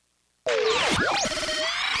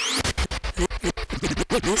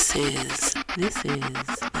This is the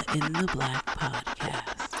In the Black podcast.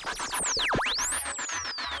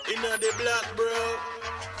 In the black, bro.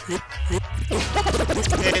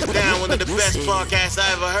 Hands down, one of the best podcasts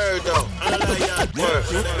I ever heard, though. I love y'all. Word.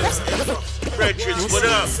 Brethren, what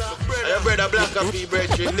up? I brother Black up here,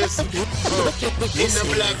 brethren. Listen. In the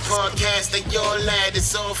Black podcast, and your lad,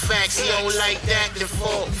 it's all facts. You don't like that, then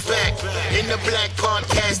fall back. In the Black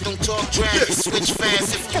podcast, don't talk trash. You switch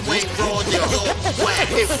fast if you ain't raw, then you're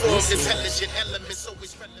whack. Informed, intelligent elements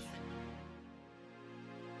always relevant.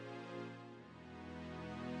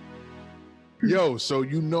 Yo, so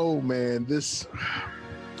you know, man, these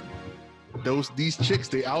chicks,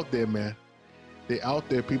 they out there, man. They out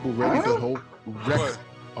there, people ready to wreck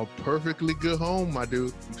a perfectly good home, my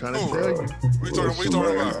dude. I'm trying to tell you. What are you talking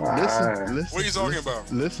about? Listen. What are you talking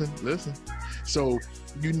about? Listen. So,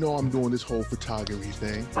 you know I'm doing this whole photography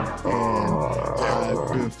thing, and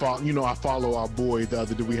I've been I follow our boy the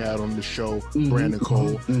other day we had on the show, Brandon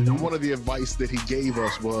Cole, and one of the advice that he gave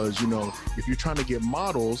us was, if you're trying to get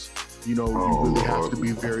models, you really have to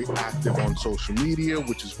be very active on social media,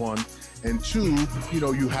 which is one, and two,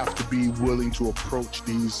 you have to be willing to approach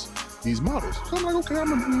these models. So I'm like, okay,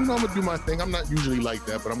 I'm gonna do my thing. I'm not usually like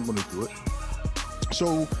that, but I'm gonna do it.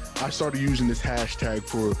 So I started using this hashtag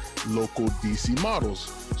for local DC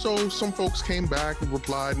models. So some folks came back and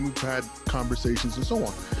replied, and we've had conversations and so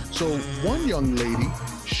on. So one young lady,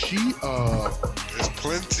 there's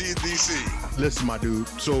plenty in DC. Listen, my dude.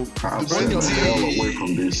 So one young lady away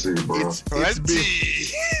from DC, bro. It's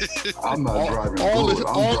big. I'm not driving.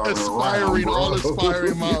 All aspiring models.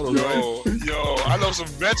 Yo, I know some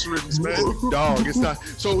veterans, man. Dog, it's not.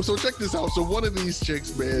 So check this out. So one of these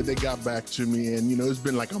chicks, man, they got back to me, and it's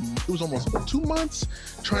been like it was almost 2 months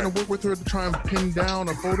trying to work with her to try and pin down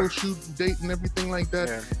a photo shoot date and everything like that.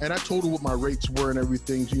 Yeah. And I told her what my rates were and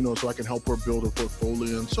everything, so I can help her build her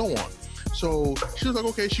portfolio and so on. So she was like,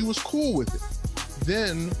 okay, she was cool with it.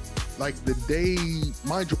 Then, like the day,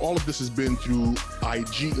 mind you, all of this has been through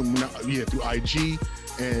IG, and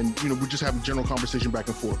we're just having general conversation back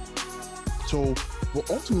and forth. So what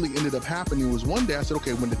ultimately ended up happening was one day I said,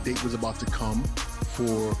 okay, when the date was about to come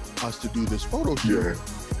for us to do this photo shoot,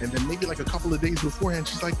 and then maybe like a couple of days beforehand,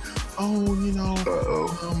 she's like, I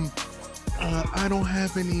don't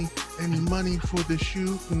have any money for the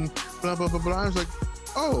shoot and blah blah blah blah. I was like,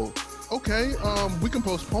 oh, okay, we can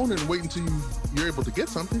postpone it and wait until you're able to get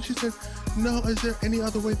something. She said, no, is there any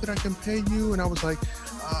other way that I can pay you? And I was like,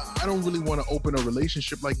 I don't really want to open a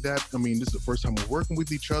relationship like that. I mean, this is the first time we're working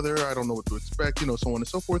with each other. I don't know what to expect, so on and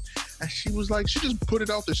so forth. And she was like, she just put it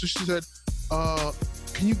out there. So she said,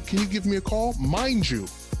 can you give me a call? Mind you,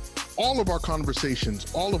 all of our conversations,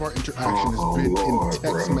 all of our interaction has been in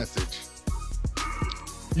text message.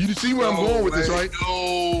 You see where I'm going with this, right?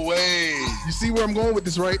 No way. You see where I'm going with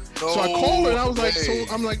this, right? So I called her and I was like,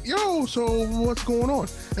 so what's going on?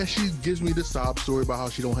 And she gives me the sob story about how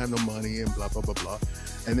she don't have no money and blah, blah, blah, blah.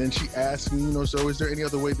 And then she asked me, so is there any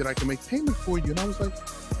other way that I can make payment for you? And I was like,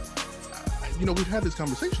 we've had this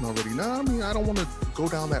conversation already. No, I mean, I don't want to go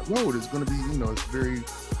down that road. It's going to be, it's a very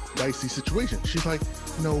dicey situation. She's like,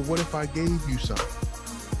 what if I gave you some?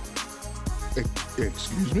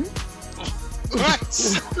 Excuse me? What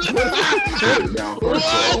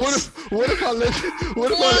if I let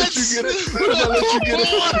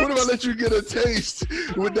you get a taste?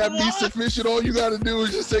 Would that be sufficient? All you gotta do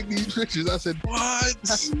is just take these pictures. I said,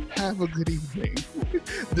 what? Have a good evening.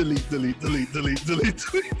 Delete.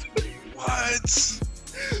 What?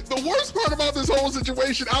 The worst part about this whole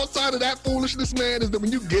situation, outside of that foolishness, man, is that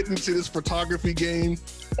when you get into this photography game,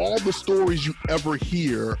 all the stories you ever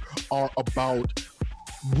hear are about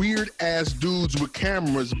weird ass dudes with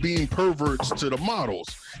cameras being perverts to the models.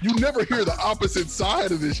 You never hear the opposite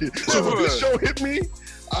side of this shit. So when this show hit me,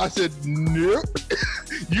 I said, nope.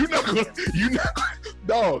 You're not gonna,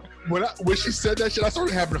 dog. When she said that shit, I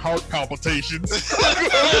started having heart palpitations.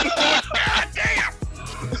 God damn.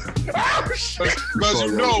 Oh, shit. Because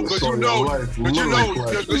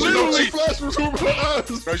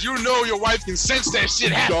you know your wife can sense that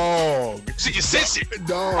shit happen. Dog. She can sense it.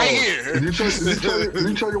 Dog. Right here. Did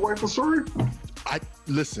you tell your wife a story?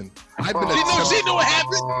 Listen. She knew what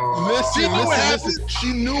happened. Listen.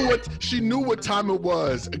 She knew what time it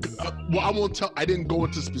was. Well, I won't tell. I didn't go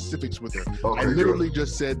into specifics with her. Okay, I literally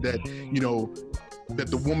just said that, that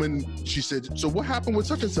the woman, she said, so what happened with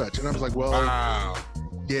such and such? And I was like, well,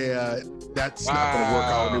 yeah, that's not going to work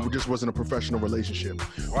out. It just wasn't a professional relationship.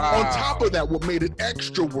 On top of that, what made it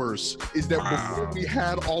extra worse is that before we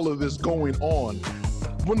had all of this going on,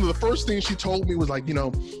 one of the first things she told me was like,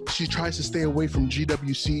 she tries to stay away from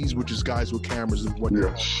GWCs, which is guys with cameras and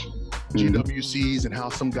whatnot. Yes. GWCs and how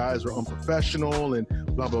some guys are unprofessional and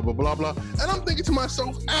blah, blah, blah, blah, blah. And I'm thinking to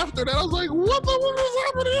myself after that, I was like, what the fuck is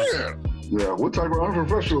happening here? Yeah, what type of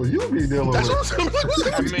unprofessional you be dealing with? That's what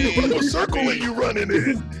I'm saying. What circle are you running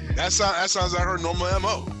in? That sounds like her normal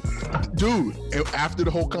MO. Dude, after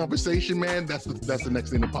the whole conversation, man, that's the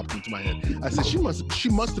next thing that popped into my head. I said she must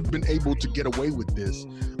have been able to get away with this.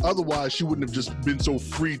 Otherwise, she wouldn't have just been so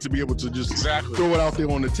free to be able to just throw it out there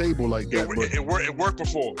on the table like that. It worked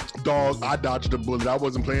before. Dog, I dodged a bullet. I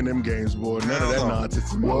wasn't playing them games, boy. None of that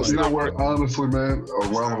nonsense. Well, you know what? Honestly, man, a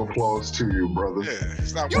round of applause to you, brother. Yeah,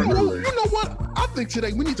 it's not You working. know what? I think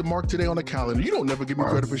today we need to mark today on the calendar. You don't never give me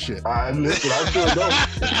credit for shit. Listen, I sure don't.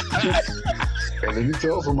 And if you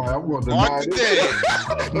tell somebody, I'm going to deny this.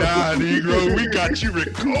 Nah, Negro, we got you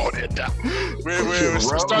recorded. We're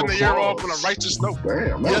starting the year off on a righteous note.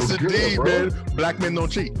 Damn, that Yes, was good, indeed, bro. man. Black men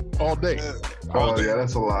don't cheat all day. Oh, yeah,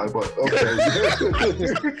 that's a lie, but okay.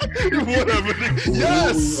 Whatever.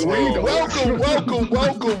 Yes. Welcome.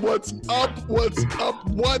 What's up?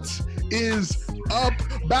 What is up?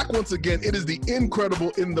 Back once again. It is the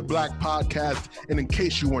incredible In the Black podcast. And in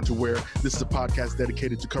case you weren't aware, this is a podcast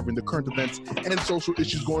dedicated to covering the current events and social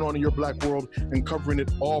issues going on in your black world and covering it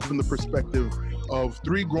all from the perspective of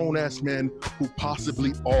three grown-ass men who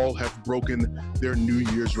possibly all have broken their New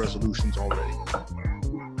Year's resolutions already.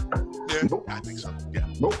 Yeah. Nope. I think so. Yeah.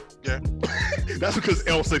 Nope. Yeah. That's because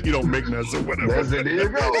L said you don't make none, so whatever. That's it. There you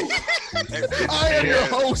go. I am your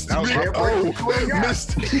host, That was Big my O,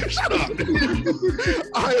 Mr. Shut up.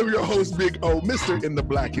 I am your host, Big O, Mr. In the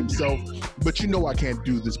Black himself. But you know I can't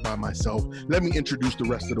do this by myself. Let me introduce the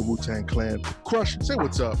rest of the Wu-Tang Clan. Crush, say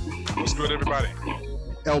what's up. What's good, everybody?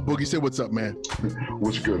 L Boogie, say what's up, man.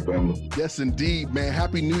 What's good, family? Yes, indeed, man.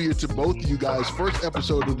 Happy New Year to both of you guys. First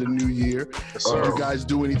episode of the new year. Yes, Did sir. you guys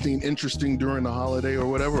do anything interesting during the holiday or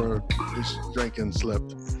whatever, or just drank and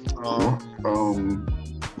slept? Well,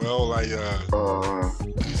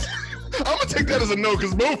 I'm gonna take that as a no,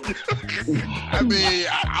 because both. I mean,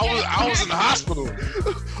 I was in the hospital.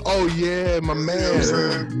 Oh yeah, my man.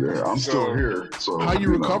 Yeah, I'm still here. So How you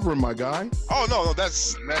recovering, my guy? Oh no,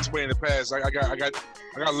 that's way in the past. I got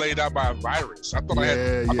laid out by a virus. I thought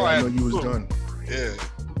I I know you was done. Yeah.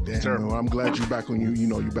 Damn, Terrible. no, I'm glad you're back on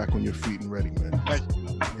you're back on your feet and ready, man. Thank you.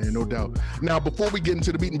 Yeah, no doubt. Now, before we get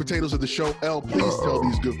into the meat and potatoes of the show, L, please tell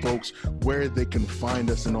these good folks where they can find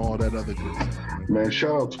us and all that other good stuff. Man,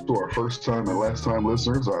 shout out to our first time and last time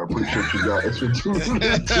listeners. I appreciate you guys for tuning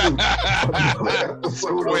in to another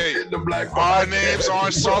episode Wait, of In the Black our Podcast. names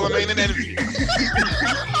are Charlemagne and Envy.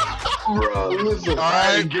 Bro, listen, All I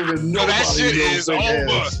right. ain't giving No, nobody that shit no is big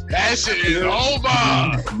over. ass. That shit is over.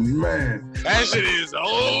 Man. That shit is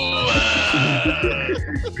over.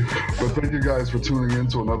 But thank you guys for tuning in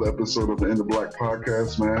to another episode of the In the Black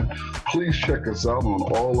podcast, man. Please check us out on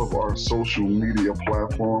all of our social media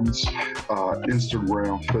platforms,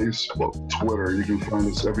 Instagram, Facebook, Twitter. You can find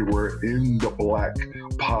us everywhere. In the Black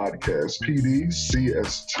podcast,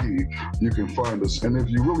 PDCST. You can find us. And if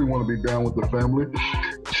you really want to be down with the family,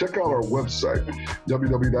 check out our website,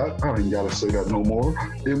 www. I ain't got to say that no more.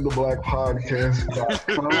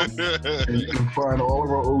 InTheBlackPodcast.com. And you can find all of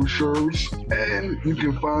our old shirts, and you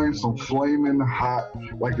can find some flaming hot,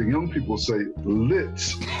 like the young people say,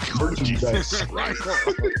 lit merchandise.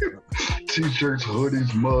 T-shirts,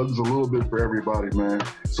 hoodies, mugs, a little bit for everybody, man.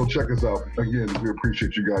 So check us out. Again, we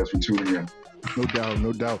appreciate you guys for tuning in. No doubt,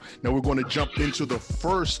 no doubt. Now we're going to jump into the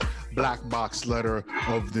first black box letter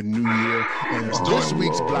of the new year. And this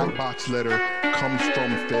week's black box letter comes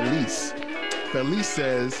from Felice. Felice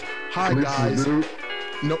says, hi guys.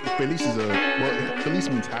 No, Felice is Felice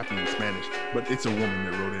means happy in Spanish, but it's a woman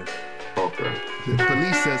that wrote in. Okay.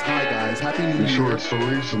 Felice says, hi guys, happy new You sure year. it's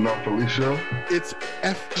Felice and not Felicia? It's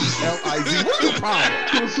F-E-L-I-Z. What's the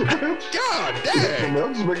problem? God dang.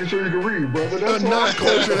 I'm just making sure you can read, brother. A That's all.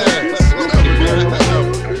 non-cultured ass.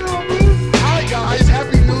 Hi guys,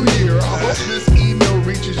 happy new year. I hope this email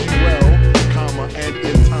reaches you well, comma, and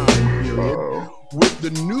in time, period. With the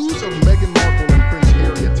news of Meghan Markle and Prince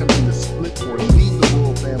Harry attempting to split or leave the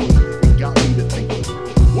royal family, it got me to thinking,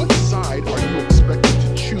 what side are you expected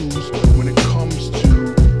to choose when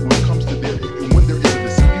there is a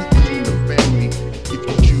dispute between the family, if you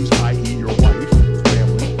choose, i.e. your wife,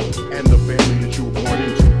 family, and the family that you were born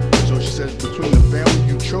into? So she says, between the family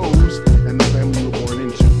you chose and the family you were born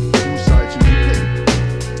into, whose side should you pick?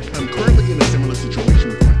 I'm currently in a similar situation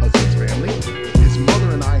with my husband's family. His mother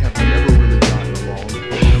and I have never really gotten along,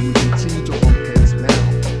 and we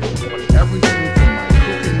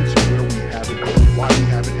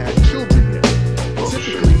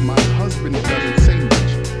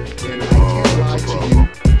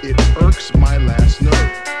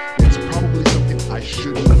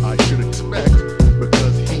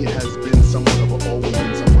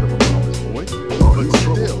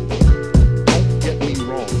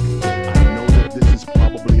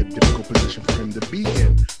position for him to be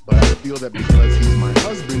in. But I feel that because he's my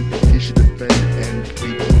husband, he should defend and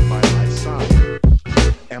be by my side.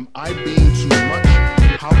 Am I being too much?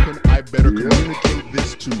 How can I better communicate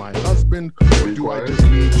this to my husband, or do I just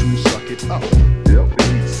need to suck it up?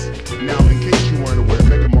 Now, in case you weren't aware,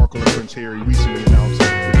 Meghan Markle and Prince Harry recently announced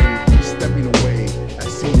that they will be stepping away as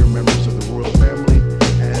senior members of the royal family,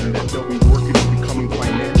 and that they'll be working on becoming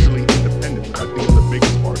financially independent, which I think is the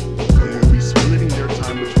biggest part. They will be splitting their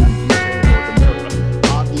time between the UK and North America.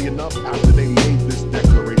 Oddly enough, after they made this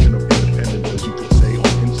declaration of independence, as you could say,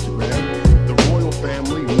 on Instagram, the royal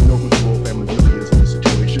family, we know who the royal family really is in this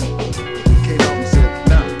situation, came out and said,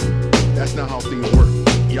 nah, that's not how things work.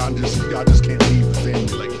 Y'all just can't leave the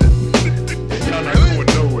family like that. Y'all not going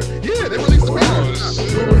nowhere. Yeah, they released the video.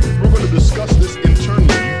 We're going to discuss this internally.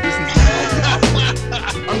 This is how we operate.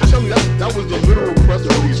 I'm telling you, that was the literal press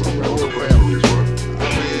release from the royal family.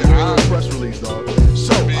 Literal press release, dog.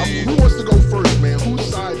 So, who wants to go first, man? Whose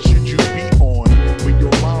side should you be on when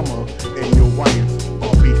your mama and your wife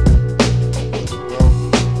are beefing? Well,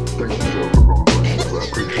 thank you, Joe, for going first. I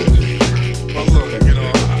appreciate it. Well, look,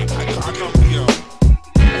 I come,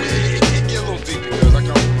 it get a little deep because I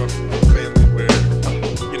come from a family where,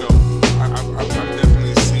 I've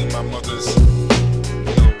definitely seen my mother's,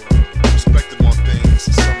 perspective on things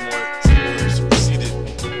somewhat superseded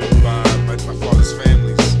by my father's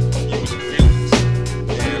family's views and feelings,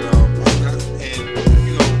 and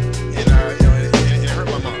it hurt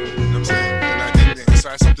my mom. You know what I'm saying? And I didn't. So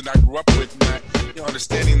that's something I grew up with, and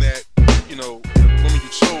understanding that, the woman you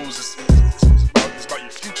chose is about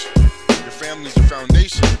your future. Your family's your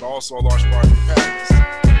foundation, but also a large part of your past.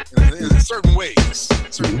 In certain ways.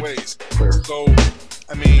 So,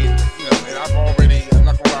 and I'm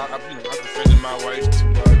not gonna lie, I've defended my wife to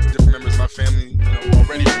different members of my family,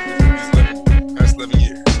 already for these past 11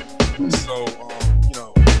 years. So,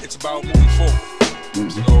 it's about moving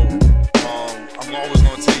forward. So, I'm always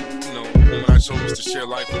gonna take, the woman I chose to share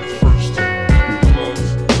life with first, above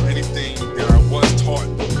anything that I was taught,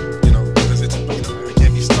 because it's, I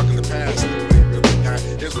can't be stuck in the past.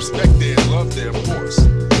 There's respect there, love there, of course,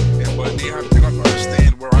 but they have to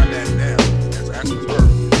understand where I'm at now, as with her,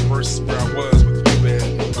 versus where I was with you when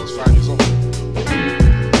I was 5 years old. Go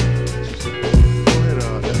ahead,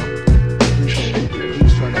 appreciate it.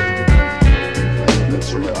 Please try not to get that. That's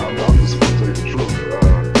right. I'm just going to tell you the truth.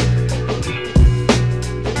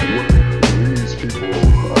 What these people,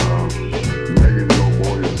 Meghan and old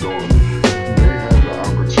boy is doing, they have the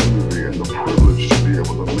opportunity and the privilege to be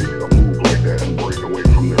able to make a move like that and break away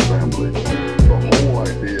from their family. The whole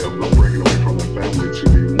idea of them breaking away from their family to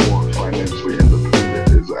be more financially independent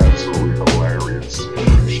is absolutely hilarious.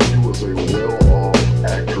 She was a well-off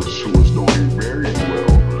actress who was doing very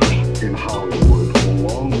well in Hollywood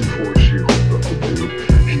long before she hooked up the dude.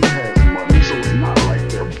 He has money, so it's not like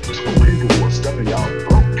they're two people who are stepping out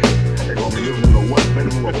broke. They're going to be living in a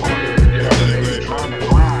one-bedroom apartment, and trying to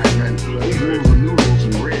grind and eat noodles and noodles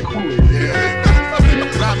and red Kool-Aid.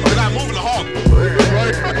 They're not moving to Harlem.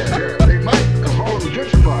 Yeah. They might, because Harlem's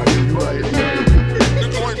gentrified.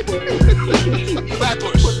 Good point.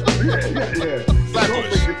 Flatbush. Yeah.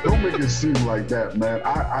 Don't make it seem like that, man.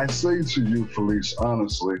 I say to you, Felice,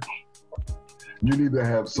 honestly, you need to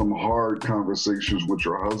have some hard conversations with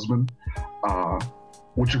your husband,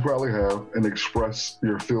 which you probably have, and express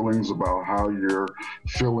your feelings about how you're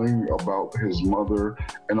feeling about his mother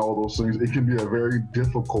and all those things. It can be a very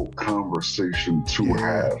difficult conversation to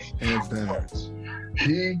have.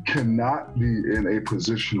 He cannot be in a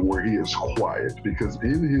position where he is quiet, because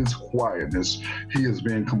in his quietness, he is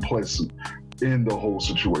being complacent in the whole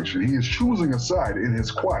situation. He is choosing a side in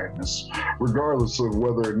his quietness, regardless of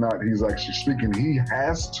whether or not he's actually speaking. He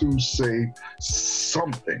has to say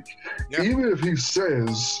something. Yep. Even if he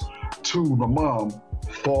says to the mom,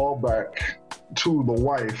 fall back, to the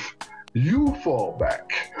wife, you fall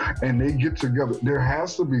back, and they get together. There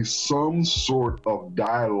has to be some sort of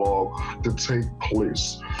dialogue to take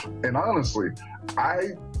place. And honestly,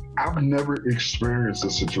 I've never experienced a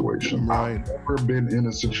situation. Right. I've never been in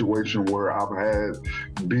a situation where I've had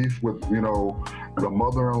beef with, the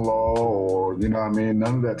mother-in-law or, none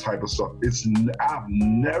of that type of stuff. I've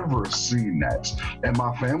never seen that. And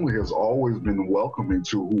my family has always been welcoming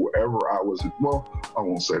to whoever I was. Well, I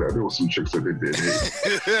won't say that. There were some chicks that they did hate.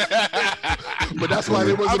 But that's why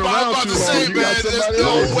they wasn't I'm around about too to long. say, You man, got there's somebody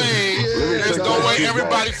no else. way. There's no way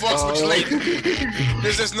everybody fucks with you lady.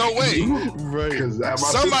 There's just no way. Right.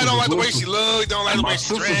 Somebody don't like the way she look, don't like the way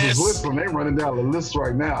she My sisters is dress. listening. They running down the list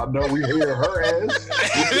right now. I know we hear her ass.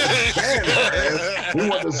 We stand her ass. We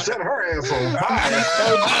want to set her ass on fire.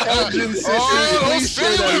 Elgin sisters, please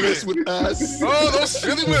share that list with us. Oh, those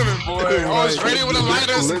Philly women, boy. Always ready with a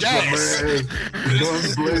lighter and some gas. Man,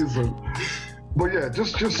 guns blazing. But yeah,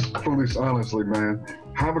 just Felice, honestly, man,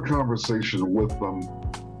 have a conversation with them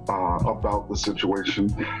about the situation.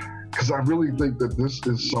 Because I really think that this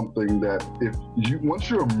is something that once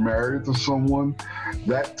you're married to someone,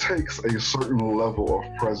 that takes a certain level of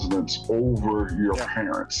precedence over your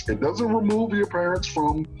parents. It doesn't remove your parents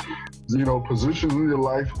from, positions in your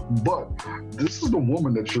life, but this is the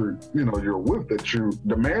woman that you're with,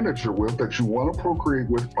 the man that you're with, that you want to procreate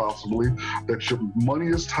with possibly, that your money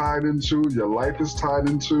is tied into, your life is tied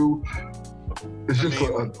into. It's just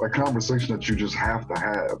a conversation that you just have to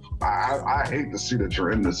have. I hate to see that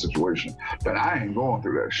you're in this situation, but I ain't going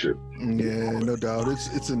through that shit. Yeah, no doubt.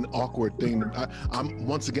 It's an awkward thing.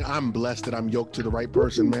 I'm blessed that I'm yoked to the right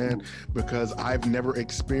person, man, because I've never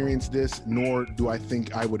experienced this, nor do I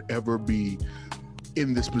think I would ever be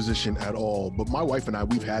in this position at all. But my wife and I,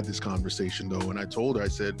 we've had this conversation though, and I told her, I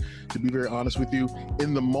said, to be very honest with you,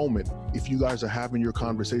 in the moment, if you guys are having your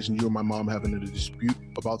conversation, you and my mom having a dispute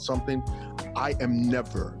about something, I am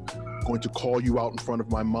never going to call you out in front of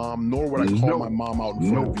my mom, nor would I call my mom out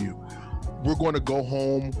in front of you. We're going to go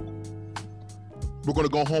home. We're going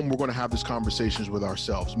to have these conversations with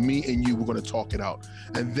ourselves. Me and you, we're going to talk it out.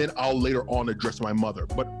 And then I'll later on address my mother.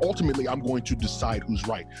 But ultimately, I'm going to decide who's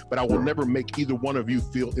right. But I will never make either one of you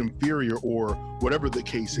feel inferior or whatever the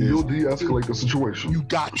case is. You'll de-escalate the situation. You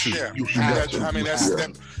got to. Yeah. You have to. I mean, that's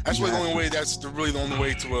really the only way. That's really the only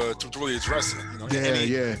way to really address it.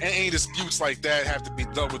 Any disputes like that have to be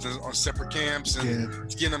dealt with on separate camps and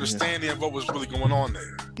to get an understanding of what was really going on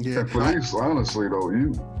there. Yeah. And Felice, honestly though,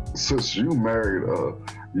 since you married,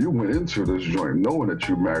 you went into this joint knowing that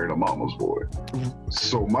you married a mama's boy.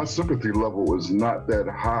 So my sympathy level is not that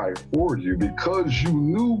high for you because you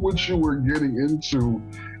knew what you were getting into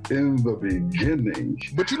in the beginning.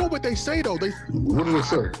 But you know what they say though? What do they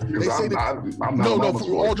say? They say I'm not a mama's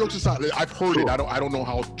boy. All jokes aside, I've heard it. I don't know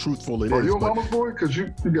how truthful it is. Are you a mama's boy? Because you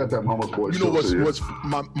got that mama's boy. You know what's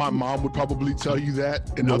my mom would probably tell you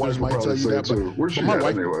that, and others might tell you that. But my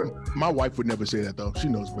wife, anyway? My wife would never say that though. She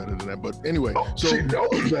knows better than that. But anyway, she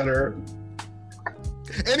knows better.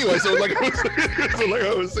 Anyway, so like I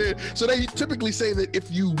was saying, so they typically say that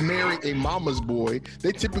if you marry a mama's boy,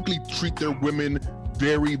 they typically treat their women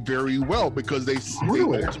very, very well because they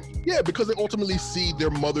ultimately see their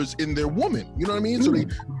mothers in their woman. You know what I mean? So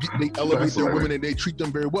they elevate their women and they treat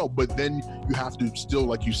them very well. But then you have to still,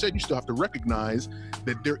 like you said, you still have to recognize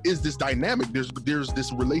that there is this dynamic. There's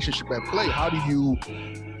this relationship at play. How do you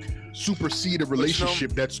supersede a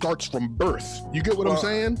relationship that starts from birth? You get what I'm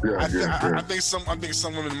saying? I think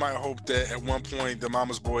some women might hope that at one point the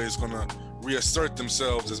mama's boy is gonna reassert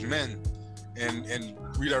themselves as men and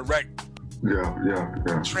redirect.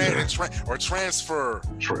 Transfer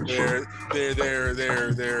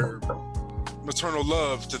their maternal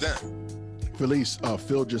love to them. Felice,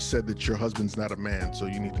 Phil just said that your husband's not a man, so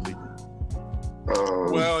you need to leave him.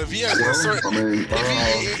 Well, if he hasn't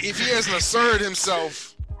asserted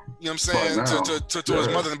himself, you know what I'm saying, to his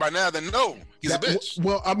mother, and by now, then no, he's a bitch.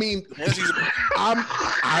 Well, I mean, I'm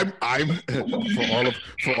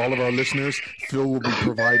for all of our listeners, Phil will be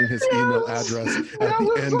providing his email address at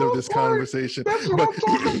the end of this conversation. But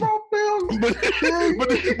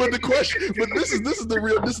the question, but this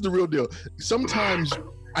is the real deal. Sometimes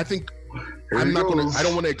I think I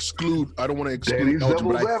don't want to exclude Elgin,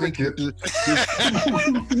 but I think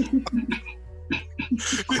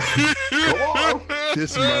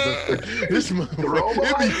this mother.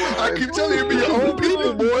 I keep telling you, it be your own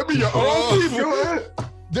people, boy. It be your own people.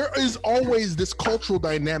 There is always this cultural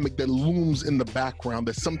dynamic that looms in the background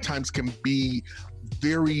that sometimes can be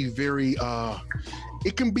very, very.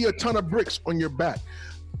 It can be a ton of bricks on your back.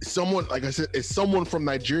 Someone, like I said, is someone from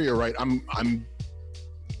Nigeria, right?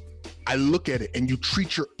 I look at it, and you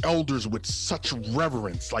treat your elders with such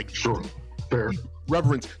reverence, like fair.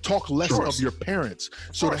 Reverence, talk less of your parents.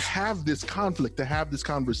 So to have this conflict, to have this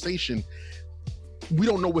conversation, we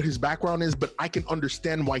don't know what his background is, but I can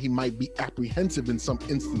understand why he might be apprehensive in some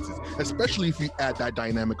instances, especially if you add that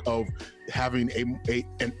dynamic of having an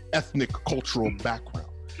ethnic cultural background.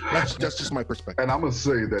 That's just my perspective. And I'm gonna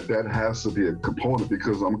say that has to be a component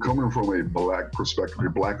because I'm coming from a Black perspective, a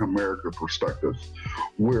Black America perspective,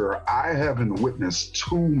 where I haven't witnessed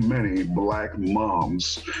too many Black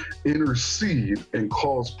moms intercede and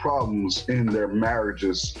cause problems in their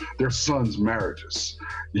marriages, their sons' marriages.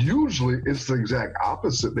 Usually it's the exact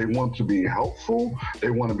opposite. They want to be helpful. They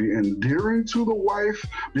want to be endearing to the wife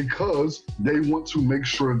because they want to make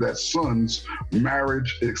sure that son's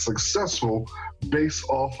marriage is successful based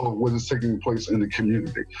off of what is taking place in the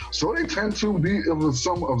community. So they tend to be of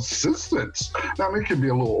some assistance. Now, it can be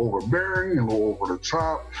a little overbearing, a little over the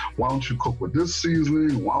top. Why don't you cook with this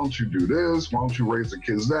seasoning? Why don't you do this? Why don't you raise the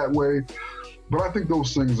kids that way? But I think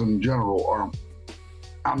those things in general are,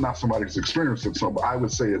 I'm not somebody who's experienced it, so but I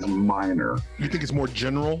would say it's minor. You think it's more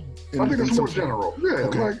general? I think it's more general. Yeah,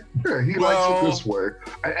 okay. He likes it this way.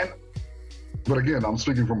 But again, I'm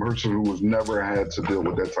speaking from a person who has never had to deal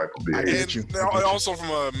with that type of behavior. And also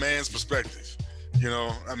from a man's perspective, you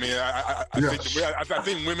know, I mean, I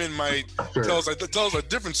think women might tell us a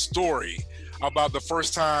different story about the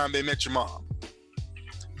first time they met your mom.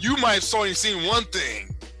 You might have only seen one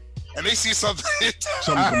thing, and they see something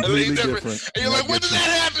completely different. And you're like, when did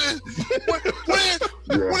that happen?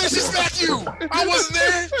 When did she smack you? I wasn't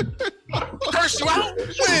there. Curse you out?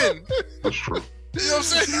 When? That's true. You know what I'm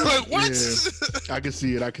saying? Like, what? Yeah, I can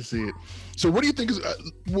see it. So what do you think is,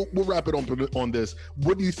 we'll wrap it on this.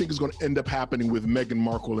 What do you think is going to end up happening with Meghan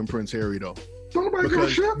Markle and Prince Harry, though?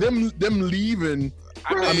 Because them leaving,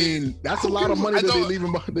 I mean, that's a lot of money that they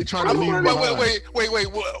leaving. They trying to leave behind. Wait.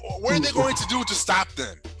 What are they going to do to stop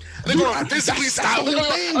them? Are they going to physically stop them? Are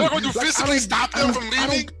they going to physically stop them from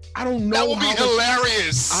leaving? I don't know. That would be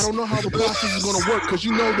hilarious. I don't know how the process is going to work because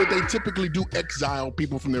you know that they typically do exile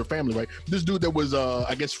people from their family, right? This dude that was,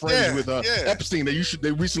 I guess, friends with Epstein.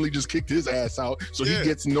 They recently just kicked his ass out, so he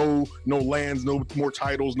gets no lands, no more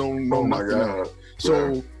titles, no nothing. My God.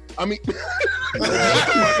 So. I mean,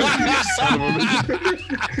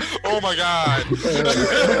 oh my God!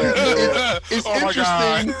 It's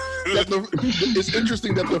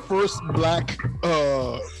interesting that the first Black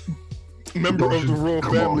member of the royal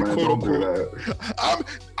family, quote unquote.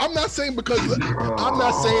 I'm not saying because I'm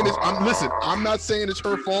not saying it's. I'm not saying it's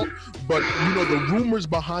her fault, but you know the rumors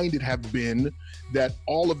behind it have been that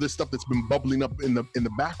all of this stuff that's been bubbling up in the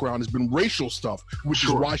background has been racial stuff, which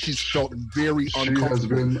is why she's felt very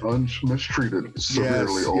uncomfortable. She has been mistreated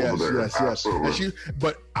severely over there. Yes. Absolutely.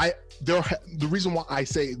 The reason why I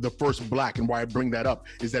say the first Black and why I bring that up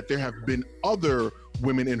is that there have been other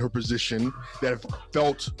women in her position that have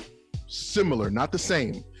felt similar, not the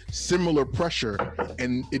same, similar pressure,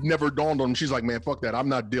 and it never dawned on them. She's like, man, fuck that, I'm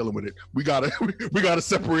not dealing with it. We gotta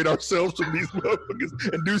separate ourselves from these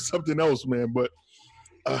motherfuckers and do something else, man. But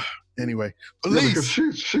anyway, because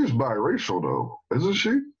she's biracial though, isn't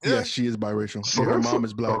she? Yeah, she is biracial. So her mom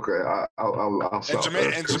is Black. Okay, I'll stop.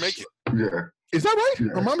 And Jamaican. Yeah, is that right?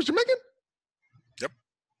 Her mom is Jamaican. Yep.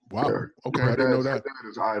 Wow. Yeah. Okay, I didn't know that. That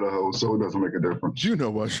is Idaho, so it doesn't make a difference. You know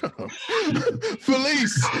what? Shut up.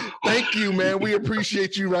 Felice, thank you, man. We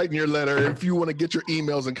appreciate you writing your letter. If you want to get your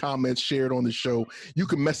emails and comments shared on the show, you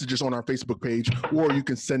can message us on our Facebook page, or you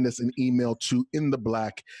can send us an email to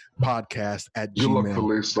intheblackpodcast@gmail.com. Good luck,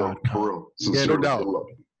 Felice, though, for real. Yeah, no doubt.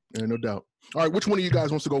 Yeah, no doubt. All right, which one of you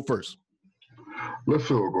guys wants to go first? Let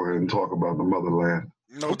Phil go ahead and talk about the motherland.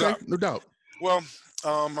 No doubt. Well,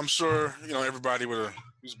 I'm sure everybody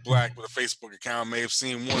who's Black with a Facebook account may have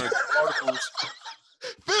seen one of the articles.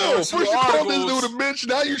 Phil, first you called this dude a bitch,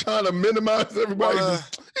 now you're trying to minimize everybody.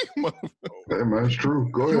 Hey man, it's true.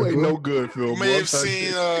 Go ahead. You ain't no good, Phil. You may have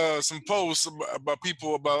seen some posts about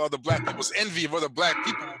other Black people's envy of other Black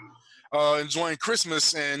people enjoying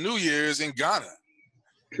Christmas and New Year's in Ghana.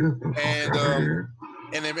 And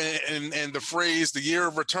the phrase "the year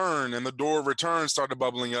of return" and the door of return started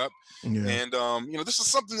bubbling up. Yeah. And this is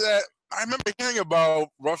something that I remember hearing about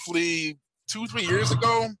roughly 2-3 years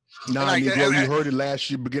ago. You heard it last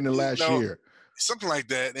year, beginning last year. Something like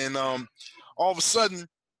that. And all of a sudden,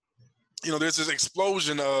 there's this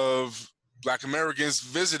explosion of Black Americans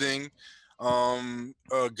visiting Ghana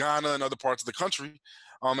and other parts of the country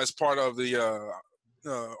as part of the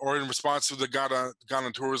or in response to the Ghana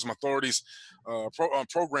Tourism Authority's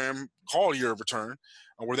program called Year of Return,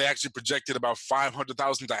 where they actually projected about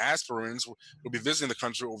 500,000 diasporans will be visiting the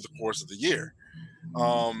country over the course of the year.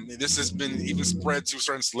 This has been even spread to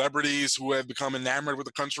certain celebrities who have become enamored with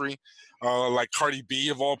the country, like Cardi B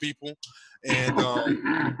of all people, and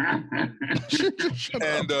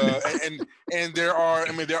there are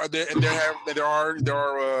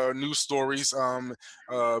news stories,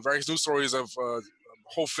 various news stories of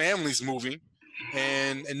whole families moving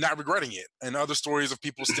and not regretting it, and other stories of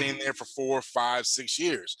people staying there for 4, 5, 6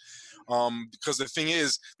 years. Because the thing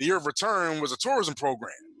is, the year of return was a tourism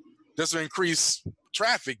program just to increase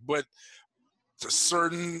traffic, but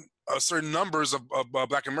certain numbers of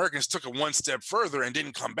Black Americans took it one step further and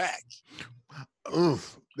didn't come back.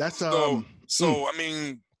 Oof, that's so. I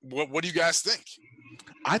mean, what do you guys think?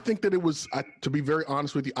 I think that it was. To be very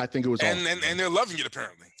honest with you, I think it was. And they're loving it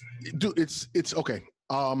apparently. Dude, it's okay.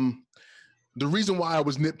 The reason why I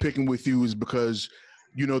was nitpicking with you is because,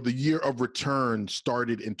 you know, the year of return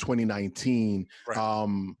started in 2019.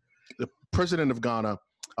 Right. The president of Ghana,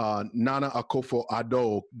 Nana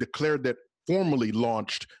Akufo-Addo, declared that formally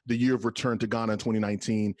launched the year of return to Ghana in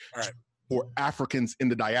 2019 for Africans in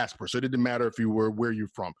the diaspora. So it didn't matter if you were where you're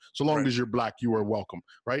from. So long as you're Black, you are welcome,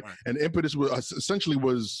 right? And the impetus was essentially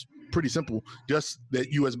pretty simple, just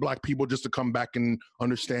that you as Black people just to come back and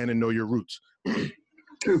understand and know your roots. Man,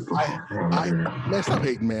 stop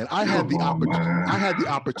hating, man. I had the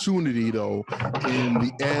opportunity though in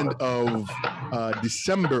the end of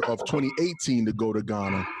December of 2018 to go to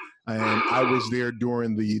Ghana, and I was there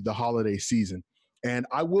during the holiday season. And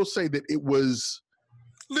I will say that it was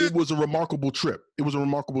a remarkable trip. It was a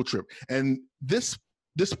remarkable trip, and this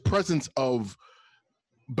presence of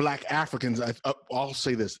Black Africans, I'll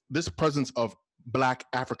say this presence of Black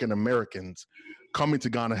African Americans coming to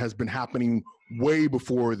Ghana has been happening way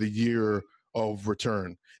before the year of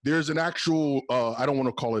return. There's an actual, I don't want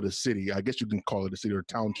to call it a city, I guess you can call it a city or a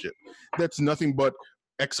township, that's nothing but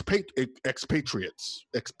expatriates,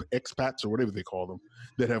 expats or whatever they call them,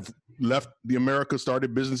 that have left the America,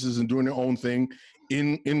 started businesses and doing their own thing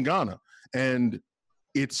in Ghana. And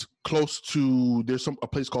it's close to, there's a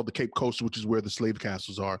place called the Cape Coast, which is where the slave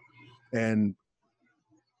castles are. And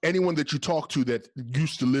anyone that you talk to that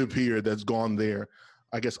used to live here that's gone there,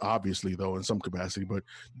 I guess obviously though in some capacity, but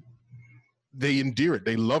they endear it.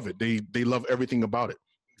 They love it. They love everything about it.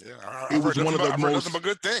 Yeah, it was one of the most nothing but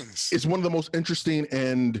good things. It's one of the most interesting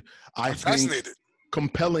and I think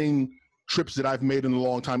compelling trips that I've made in a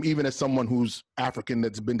long time, even as someone who's African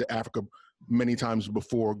that's been to Africa many times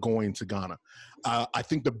before going to Ghana. I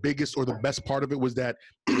think the biggest or the best part of it was that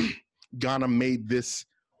Ghana made this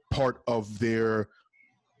part of their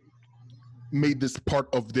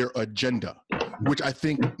agenda, which I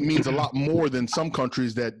think means a lot more than some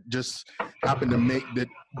countries that just happen to that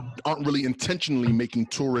aren't really intentionally making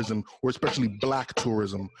tourism, or especially Black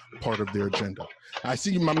tourism, part of their agenda. I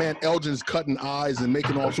see my man Elgin's cutting eyes and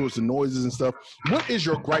making all sorts of noises and stuff. What is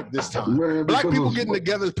your gripe this time? Man, Black people getting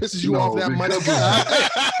together pisses you off that much?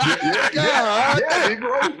 Yeah.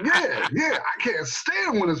 I can't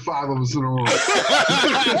stand when it's 5 of us in a room. I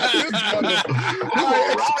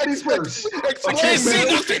can't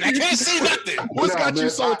see nothing. What's got you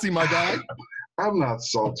salty, my guy? I'm not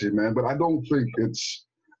salty, man, but I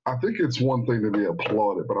think it's one thing to be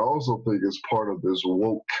applauded, but I also think it's part of this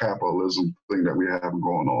woke capitalism thing that we have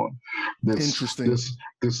going on. Interesting.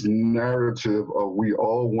 This narrative of we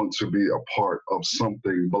all want to be a part of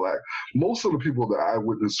something Black. Most of the people that I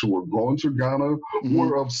witnessed who were going to Ghana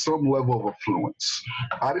were of some level of affluence.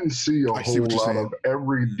 I didn't see a whole lot of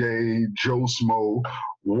everyday Joe Smo,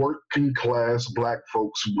 working class Black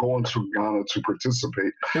folks going to Ghana to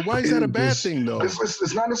participate. But why is that a bad thing, though?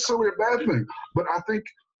 It's not necessarily a bad thing, but I think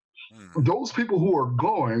those people who are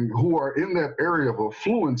in that area of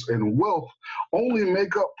affluence and wealth only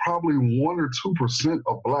make up probably 1 or 2%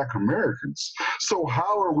 of Black Americans. So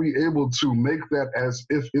how are we able to make that as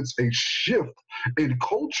if it's a shift in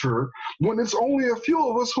culture when it's only a few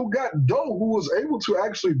of us who got dough who was able to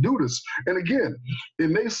actually do this? And again, it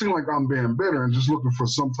may seem like I'm being better and just looking for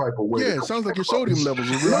some type of way. Yeah, it sounds like your sodium levels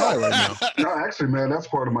are real high right now. No, actually, man, that's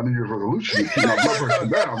part of my New Year's resolution. Keep my blood pressure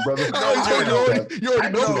down, brother. You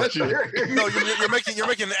already know that shit. No, you're making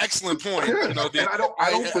an excellent point. Yeah. You know, and I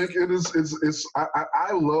don't think it is.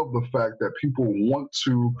 I love the fact that people want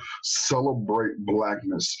to celebrate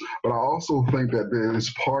Blackness, but I also think that there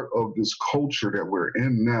is part of this culture that we're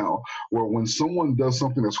in now, where when someone does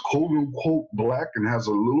something that's quote unquote Black and has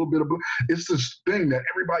a little bit of, it's this thing that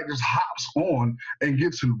everybody just hops on and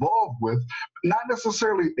gets involved with. Not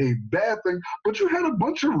necessarily a bad thing, but you had a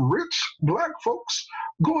bunch of rich Black folks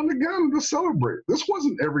going together to celebrate. This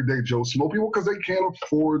wasn't everyday Joe Smo people because they can't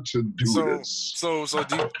afford to do this. So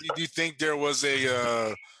do you think there was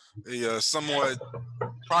a somewhat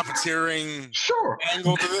profiteering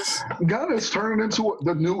angle to this? Ghana is turning into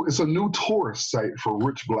it's a new tourist site for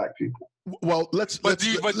rich Black people. Well, do you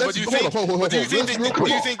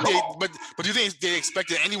think they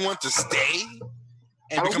expected anyone to stay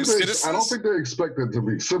and I become citizens? I don't think they expected to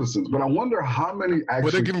be citizens, but I wonder how many actually.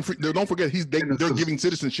 But they're giving. Don't forget, they're giving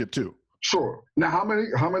citizenship too. Sure. Now, how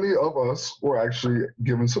many of us were actually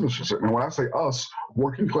given citizenship? And when I say us,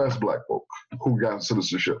 working class black folk who got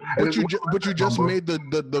citizenship. But you just made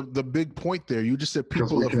the big point there. You just said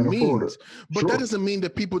people of means, but that doesn't mean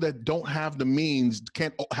that people that don't have the means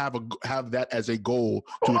can't have that as a goal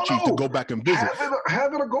to achieve, to go back and visit.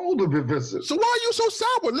 Having a goal to visit. So why are you so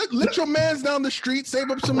sour? Let your mans down the street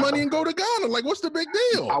save up some money and go to Ghana. Like, what's the big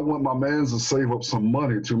deal? I want my mans to save up some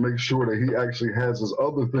money to make sure that he actually has his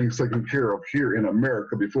other things taken care of here in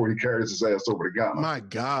America before he carries his ass over to Ghana. My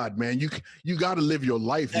God, man, you got to live your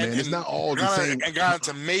life, man. It's not all the same. And Ghana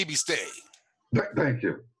to maybe stay. Thank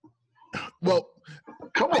you. Well,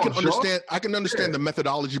 Come on, I can understand the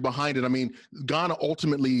methodology behind it. I mean, Ghana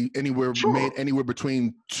ultimately made anywhere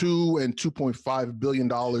between $2 and $2.5 billion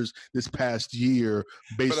this past year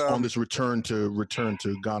based on this return to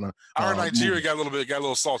Ghana. Our Nigeria got a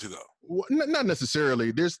little salty though. Well, not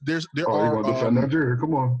necessarily. There you are. Want to defend Nigeria?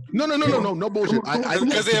 Come on. No bullshit.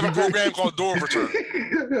 Because they have a program called Door of Return.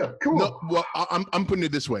 Yeah, come on. No, well, I'm putting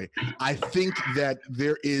it this way. I think that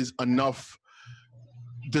there's enough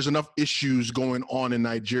issues going on in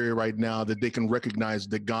Nigeria right now that they can recognize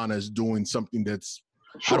that Ghana is doing something that's,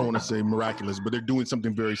 I don't want to say miraculous, but they're doing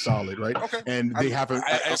something very solid, right? Okay. And they haven't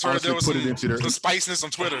honestly put it into their spiciness on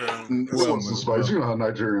Twitter. Well, some spice. You know how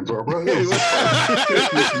Nigerians are, bro.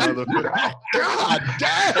 God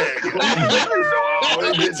dang!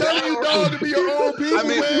 I've been telling you, dog, to be your own people,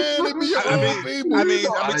 man. To be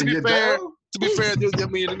your own people. To be fair,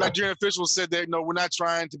 the Nigerian officials said that we're not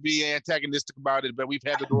trying to be antagonistic about it, but we've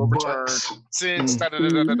had the door of return since.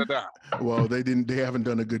 Well, they haven't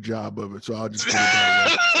done a good job of it, so I'll just put it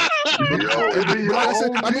that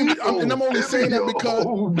way. I'm only saying that because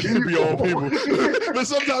but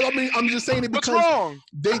sometimes I'm just saying it because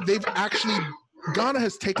they've actually, Ghana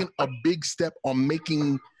has taken a big step on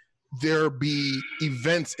making there be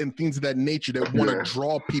events and things of that nature that want to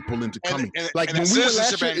draw people into coming. Like when we went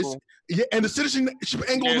last year, and the citizenship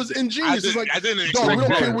angle was ingenious. It's like, dog, we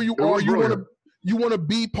don't care where you are. You want to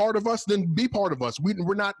be part of us, then be part of us.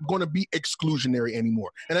 We're not going to be exclusionary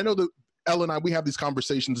anymore. And I know that Ella and I, we have these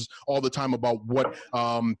conversations all the time about what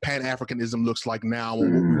Pan-Africanism looks like now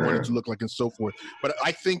and what we want it to look like and so forth. But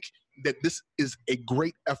I think that this is a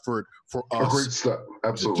great effort for us, a great step,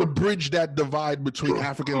 absolutely, to bridge that divide between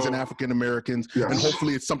Africans and African Americans, and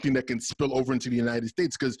hopefully it's something that can spill over into the United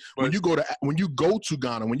States. Because when you go to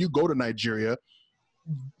Ghana, when you go to Nigeria,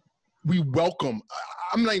 we welcome.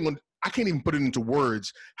 I can't even put it into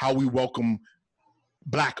words how we welcome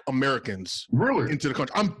Black Americans into the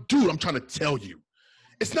country. I'm trying to tell you.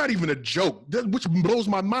 It's not even a joke, which blows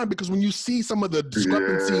my mind, because when you see some of the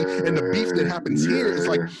discrepancy and the beef that happens here, it's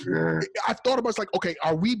like, I thought about, it's like, okay,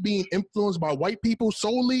 are we being influenced by white people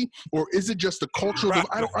solely, or is it just the culture?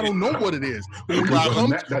 I don't know what it is. When you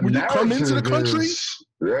come into the country, it's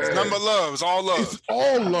nothing but love. It's all love. It's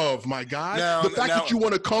all love, my guy. The fact that you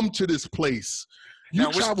want to come to this place,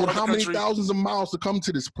 you traveled how many thousands of miles to come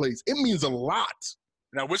to this place? It means a lot.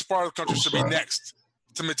 Now, which part of the country should be next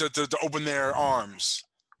to open their arms?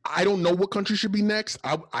 I don't know what country should be next.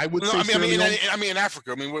 I would say I mean in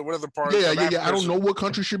Africa. I mean, what other parts? Yeah. I don't know what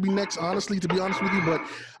country should be next, honestly, to be honest with you. But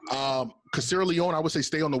because Sierra Leone, I would say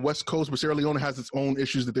stay on the West Coast, but Sierra Leone has its own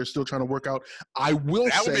issues that they're still trying to work out. That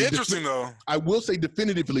would be interesting, though. I will say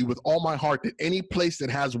definitively with all my heart that any place that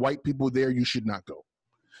has white people there, you should not go.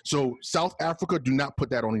 So South Africa, do not put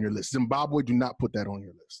that on your list. Zimbabwe, do not put that on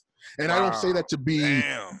your list. And I don't say that to be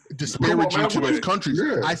disparaging to those countries.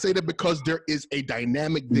 I say that because there is a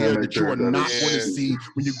dynamic there that you are not going to see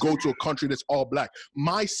when you go to a country that's all Black.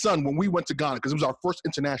 My son, when we went to Ghana, because it was our first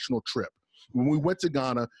international trip, when we went to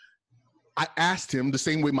Ghana, I asked him the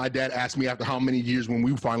same way my dad asked me after how many years when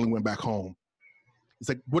we finally went back home. It's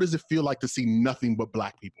like, what does it feel like to see nothing but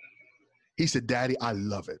Black people? He said, Daddy, I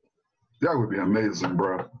love it. That would be amazing,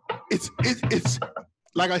 bro. It's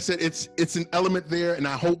like I said, it's an element there, and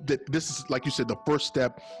I hope that this is, like you said, the first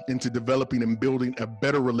step into developing and building a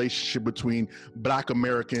better relationship between Black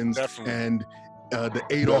Americans and the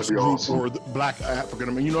ADOS group or the Black African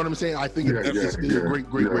American. You know what I'm saying? I think it's a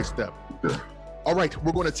great step. Yeah. All right,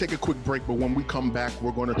 we're going to take a quick break, but when we come back,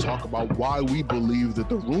 we're going to talk about why we believe that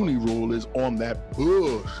the Rooney Rule is on that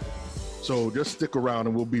push. So just stick around,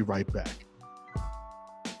 and we'll be right back.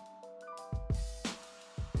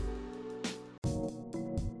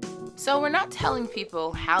 So we're not telling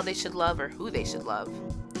people how they should love or who they should love.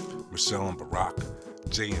 Michelle and Barack,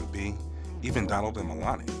 J and B, even Donald and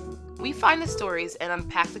Melania. We find the stories and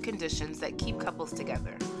unpack the conditions that keep couples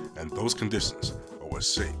together. And those conditions are what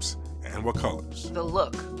shapes and what colors the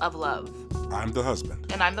look of love. I'm the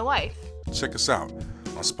husband. And I'm the wife. Check us out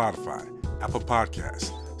on Spotify, Apple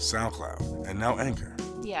Podcasts, SoundCloud, and now Anchor.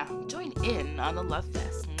 Yeah, join in on the Love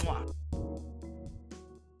Fest. Mwah.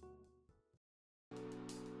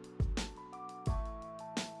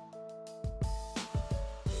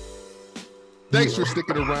 Thanks for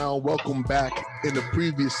sticking around. Welcome back. In the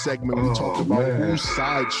previous segment, we talked about whose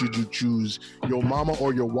side should you choose, your mama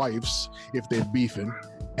or your wife's, if they're beefing.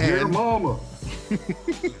 And your mama.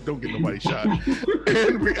 Don't get nobody shot.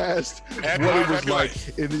 And we asked what it was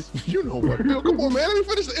like. You know what, Bill? Come on, man. Let me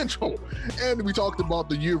finish the intro. And we talked about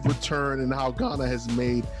the year of return and how Ghana has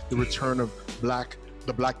made the return of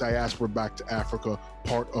the black diaspora back to Africa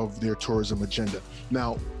part of their tourism agenda.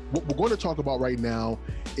 Now, what we're going to talk about right now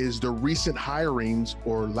is the recent hirings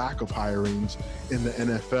or lack of hirings in the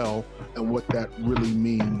NFL and what that really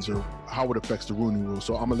means or how it affects the Rooney Rule.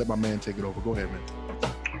 So I'm going to let my man take it over. Go ahead, man.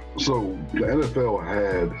 So the NFL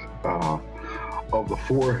had, of the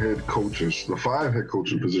 4 head coaches, the 5 head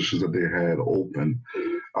coaching positions that they had open,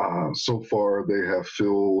 so far they have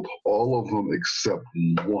filled all of them except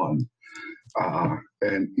one.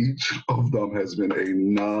 And each of them has been a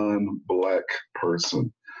non-black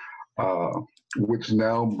person. Which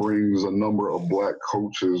now brings a number of black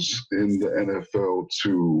coaches in the NFL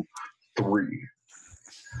to 3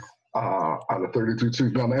 out of 32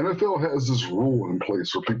 teams. Now, the NFL has this rule in place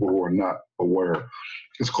for people who are not aware.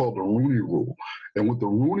 It's called the Rooney Rule. And what the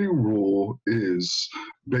Rooney Rule is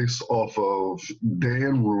based off of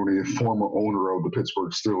Dan Rooney, former owner of the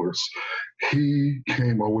Pittsburgh Steelers. He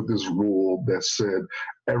came up with this rule that said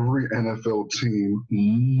every NFL team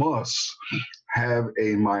must have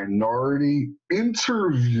a minority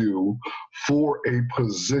interview for a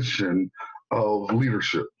position of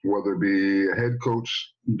leadership, whether it be a head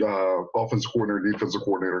coach, offensive coordinator, defensive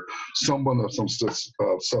coordinator, someone of some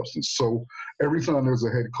substance. So every time there's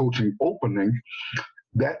a head coaching opening,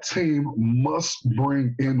 that team must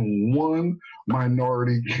bring in one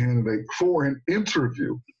minority candidate for an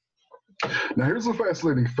interview. Now, here's a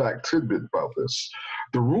fascinating fact tidbit about this.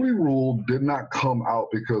 The Rooney Rule did not come out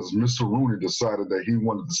because Mr. Rooney decided that he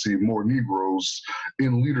wanted to see more Negroes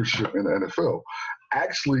in leadership in the NFL.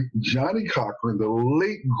 Actually, Johnny Cochran, the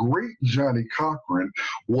late, great Johnny Cochran,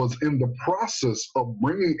 was in the process of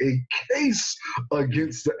bringing a case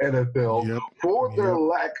against the NFL for their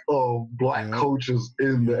lack of black coaches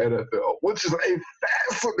in the NFL, which is a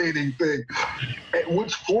fascinating thing,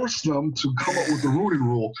 which forced them to come up with the Rooney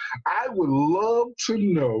Rule. I would love to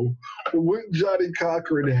know what Johnny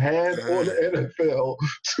Cochran had on the NFL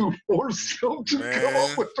to force him to come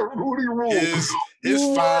up with the Rooney Rule.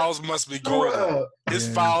 His files must be golden. His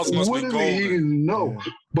files must be golden. He know?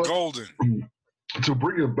 But golden. To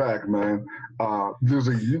bring it back, man, there's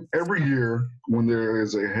every year when there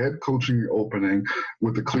is a head coaching opening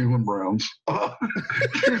with the Cleveland Browns.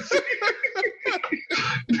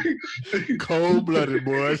 Cold-blooded,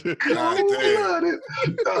 boys. Cold-blooded.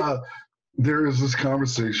 There is this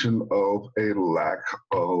conversation of a lack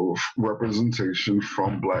of representation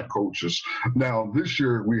from black coaches. Now, this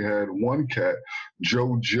year we had one cat,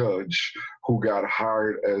 Joe Judge, who got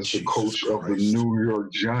hired as the coach of the New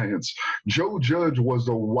York Giants. Joe Judge was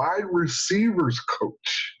the wide receivers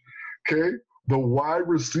coach, okay? The wide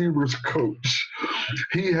receivers coach.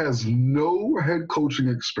 He has no head coaching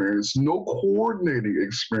experience, no coordinating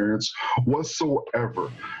experience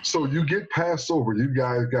whatsoever. So you get passed over. You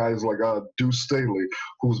guys like Deuce Staley,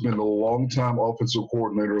 who's been the longtime offensive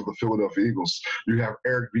coordinator of the Philadelphia Eagles. You have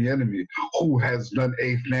Eric Bieniemy, who has done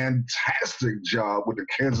a fantastic job with the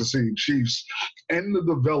Kansas City Chiefs and the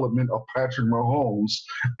development of Patrick Mahomes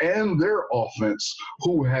and their offense,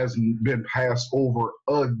 who has been passed over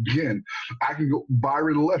again. I can go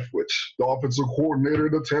Byron Leftwich, the offensive coordinator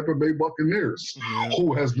of the Tampa Bay Buccaneers,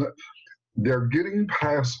 who has not. They're getting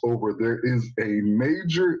passed over. There is a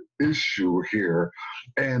major issue here,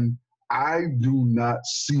 and I do not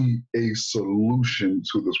see a solution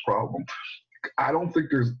to this problem. I don't think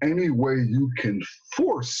there's any way you can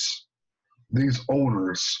force these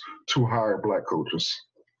owners to hire black coaches.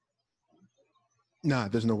 Nah,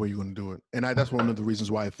 there's no way you're going to do it. And that's one of the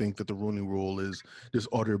reasons why I think that the Rooney Rule is just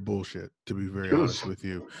utter bullshit, to be very honest with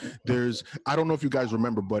you. I don't know if you guys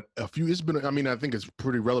remember, but I think it's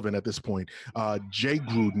pretty relevant at this point. Jay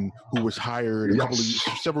Gruden, who was hired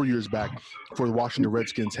several years back for the Washington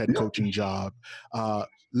Redskins head coaching job,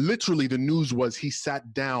 literally the news was he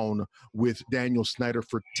sat down with Daniel Snyder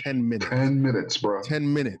for 10 minutes. 10 minutes, bro.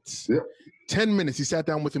 10 minutes. Yep. 10 minutes. He sat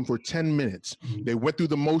down with him for 10 minutes. They went through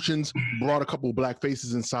the motions, brought a couple of black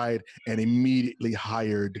faces inside, and immediately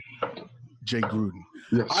hired Jay Gruden.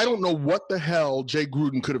 Yes. I don't know what the hell Jay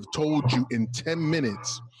Gruden could have told you in 10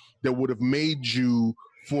 minutes that would have made you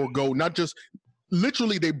forego not just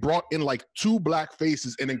literally they brought in like 2 black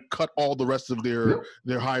faces and then cut all the rest of their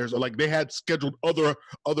hires. Like they had scheduled other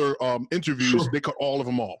interviews. They cut all of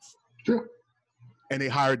them off. And they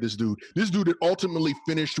hired this dude. This dude that ultimately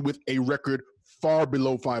finished with a record far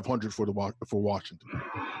below 500 for Washington.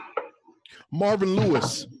 Marvin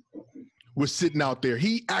Lewis was sitting out there.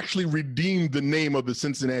 He actually redeemed the name of the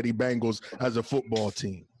Cincinnati Bengals as a football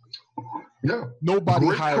team. Yeah. Nobody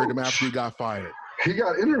hired him after he got fired. He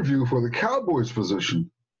got interviewed for the Cowboys position.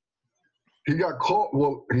 He got called.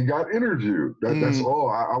 Well, he got interviewed. That's all.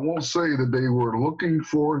 I won't say that they were looking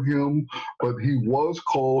for him, but he was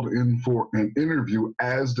called in for an interview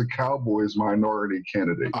as the Cowboys minority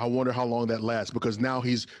candidate. I wonder how long that lasts, because now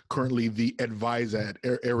he's currently the advisor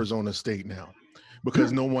at Arizona State now,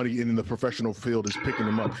 because nobody in the professional field is picking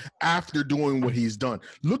him up after doing what he's done.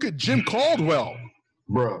 Look at Jim Caldwell.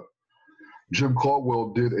 Bruh. Jim Caldwell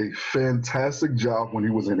did a fantastic job when he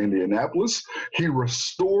was in Indianapolis. He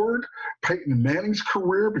restored Peyton Manning's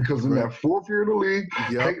career because in that 4th year of the league,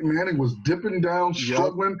 Peyton Manning was dipping down,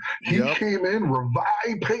 struggling. He came in,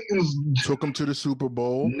 revived Peyton's. Took him to the Super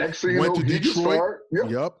Bowl. Next thing you know, to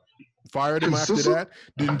Detroit. Fired him after that.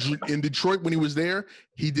 In Detroit, when he was there,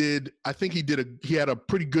 he had a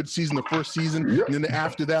pretty good season the first season. And then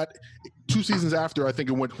after that, 2 seasons after, I think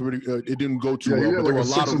it went pretty. It didn't go too well. But there were a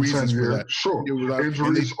lot of reasons for that. Sure,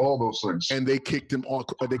 injuries, all those things. And they kicked him out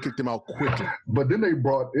quickly. But then they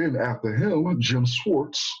brought in after him Jim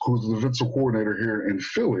Schwartz, who's the defensive coordinator here in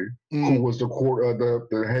Philly, who was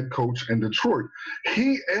the head coach in Detroit.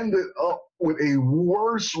 He ended up with a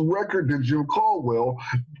worse record than Jim Caldwell,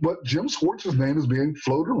 but Jim Schwartz's name is being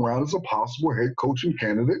floated around as a possible head coaching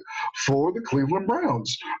candidate for the Cleveland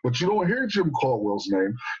Browns. But you don't hear Jim Caldwell's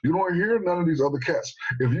name. You don't hear none of these other cats.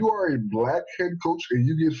 If you are a black head coach and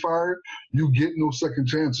you get fired, you get no second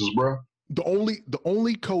chances, bro. The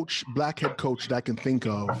only black head coach that I can think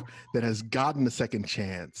of that has gotten a second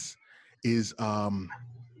chance is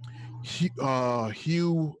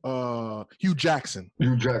Hugh Jackson.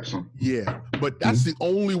 Hugh Jackson. Yeah, but that's the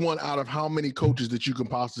only one out of how many coaches that you can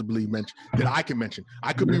possibly mention that I can mention.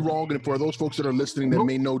 I could be wrong, and for those folks that are listening that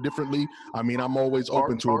may know differently, I mean, I'm always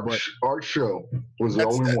open to it. But Art Shell was the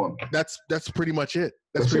only one. That's pretty much it.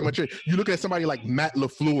 That's pretty much it. You look at somebody like Matt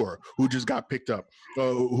LaFleur, who just got picked up,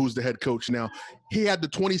 who's the head coach now. He had the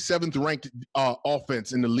 27th ranked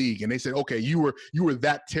offense in the league, and they said, "Okay, you were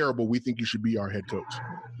that terrible. We think you should be our head coach."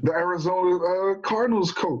 The Arizona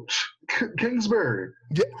Cardinals coach, Kingsbury,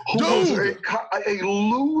 who was a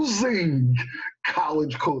losing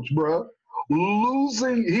college coach, bro.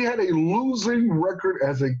 He had a losing record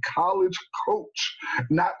as a college coach.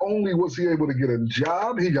 Not only was he able to get a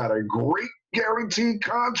job, he got a great guaranteed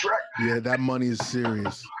contract. Yeah, that money is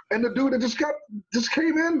serious. And the dude that just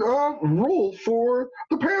came in ruled for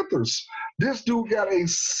the Panthers. This dude got a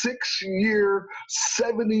 6-year,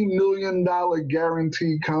 $70 million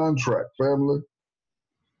guaranteed contract, family.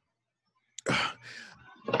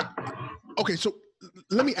 Okay, so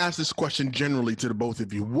let me ask this question generally to the both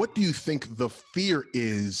of you. What do you think the fear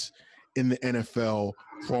is in the NFL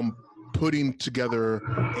from putting together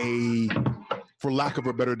for lack of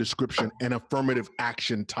a better description, an affirmative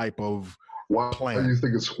action type of plan? Why do you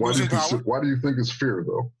think it's fear,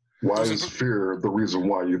 though? Why is fear the reason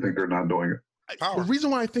why you think they're not doing it? The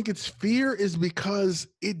reason why I think it's fear is because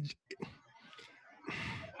it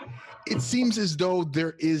seems as though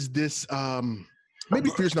there is this maybe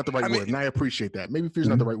fear is not the right word, and I appreciate that. Maybe fear is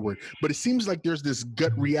not the right word, but it seems like there's this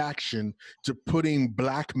gut reaction to putting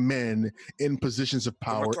black men in positions of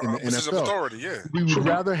power in the NFL. Of authority, yeah. We would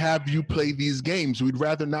rather have you play these games. We'd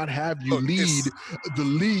rather not have you lead the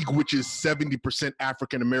league, which is 70%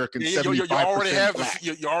 African American, 75% black.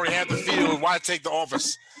 You already have the field. Why take the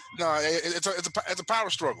office? No, it's a power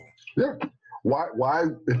struggle. Yeah. Why,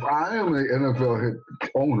 if I am an NFL head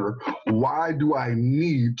owner, why do I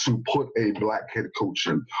need to put a black head coach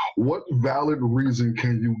in? What valid reason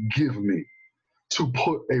can you give me to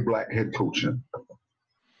put a black head coach in?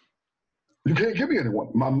 You can't give me anyone.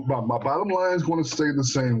 My bottom line is going to stay the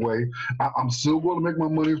same way. I'm still going to make my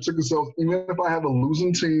money with ticket sales. Even if I have a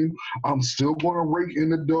losing team, I'm still going to rake in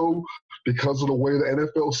the dough because of the way the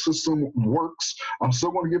NFL system works. I'm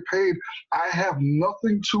still going to get paid. I have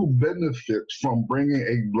nothing to benefit from bringing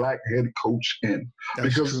a black head coach in.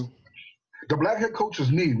 That's true. The black head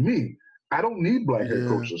coaches need me. I don't need black head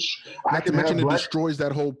coaches. Not to mention it destroys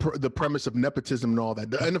that whole the premise of nepotism and all that.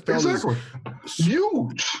 The NFL is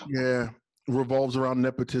huge. Yeah. Revolves around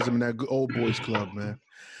nepotism and that old boys club, man.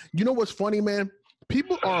 You know what's funny, man?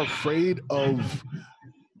 People are afraid of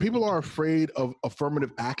people are afraid of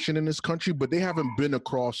affirmative action in this country, but they haven't been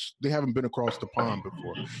across the pond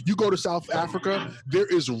before. You go to South Africa, there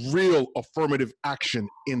is real affirmative action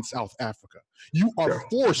in South Africa. You are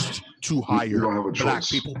forced to hire black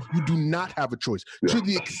people. You do not have a choice. To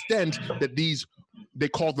the extent that they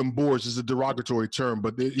call them boors is a derogatory term,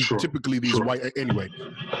 but typically these white, anyway,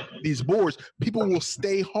 these boors, people will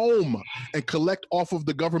stay home and collect off of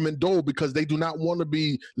the government dole because they do not want to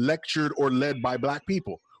be lectured or led by black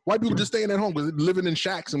people. White people just staying at home, living in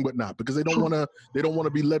shacks and whatnot, because they don't want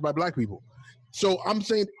to be led by black people. So I'm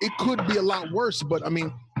saying it could be a lot worse, but I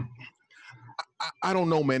mean, I don't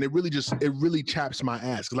know, man. It really chaps my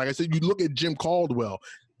ass. Like I said, you look at Jim Caldwell.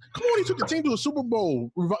 Come on, he took the team to a Super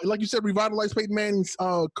Bowl. Like you said, revitalized Peyton Manning's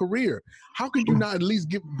career. How could you not at least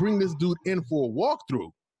bring this dude in for a walkthrough?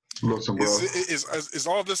 Listen, bro. Is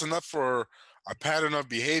all of this enough for a pattern of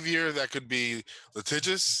behavior that could be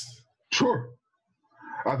litigious? Sure.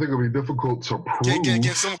 I think it'll be difficult to prove. Can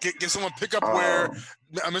someone pick up where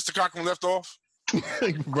Mr. Cochran left off?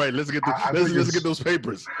 Right. Let's get those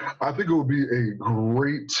papers. I think it would be a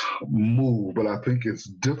great move, but I think it's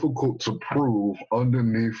difficult to prove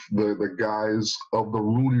underneath the guise of the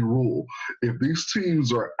Rooney Rule. If these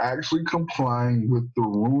teams are actually complying with the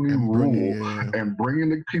Rooney Rule and bringing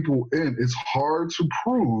the people in, it's hard to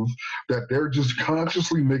prove that they're just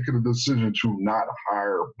consciously making a decision to not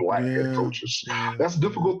hire black head coaches. That's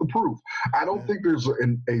difficult to prove. I don't think there's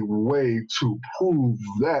a way to prove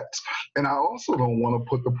that. And I also don't want to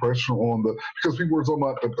put the pressure on because people are talking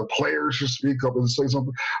about that the players should speak up and say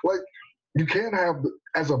something. Like, you can't have,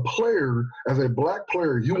 as a player, as a black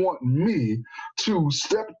player, you want me to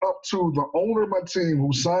step up to the owner of my team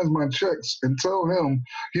who signs my checks and tell him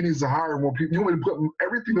he needs to hire more people. You want me to put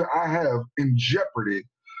everything that I have in jeopardy.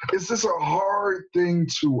 It's just a hard thing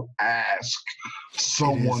to ask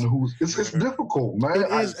someone who's it's difficult, man.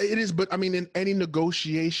 It is, but I mean, in any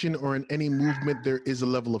negotiation or in any movement, there is a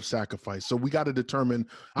level of sacrifice. So we got to determine.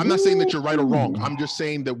 I'm not saying that you're right or wrong. I'm just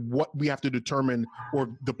saying that what we have to determine, or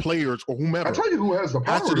the players or whomever, I tell you who has the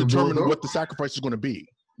power to determine what the sacrifice is going to be.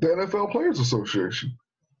 The NFL Players Association.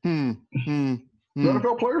 The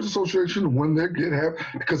NFL Players Association, when they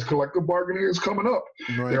because collective bargaining is coming up,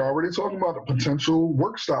 they're already talking about a potential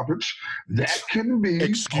work stoppage. That can be.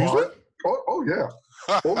 Excuse me? Oh yeah.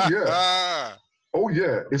 Oh yeah. Oh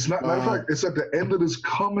yeah. It's not. Matter of fact, it's at the end of this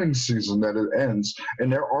coming season that it ends,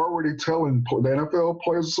 and they're already telling the NFL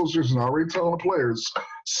Players Association already telling the players,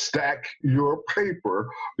 stack your paper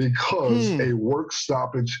because a work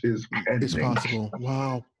stoppage is pending. It's possible.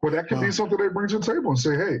 Wow. But that could be something they bring to the table and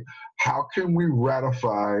say, hey, how can we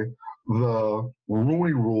ratify the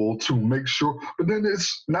Rooney Rule to make sure? But then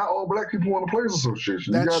it's not all black people on the Players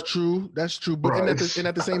Association. That's true. But and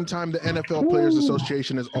at the same time, the NFL Players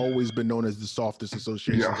Association has always been known as the softest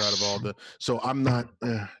association out of all the. So I'm not.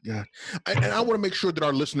 And I want to make sure that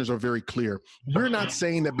our listeners are very clear. We're not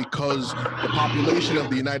saying that because the population of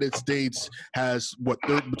the United States has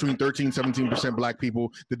between 13-17% black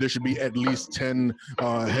people, that there should be at least 10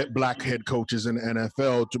 black head coaches in the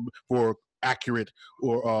NFL for accurate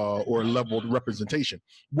or leveled representation.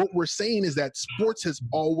 What we're saying is that sports has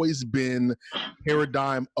always been a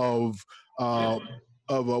paradigm of a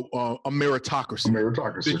meritocracy.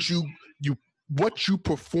 That what you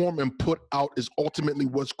perform and put out is ultimately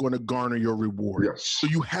what's going to garner your reward. Yes. So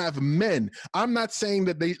you have men. I'm not saying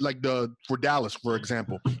that they for Dallas, for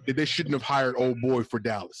example, that they shouldn't have hired old boy for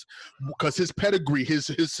Dallas because his pedigree,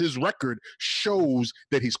 his record shows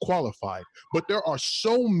that he's qualified. But there are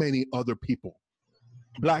so many other people,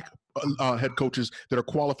 black head coaches that are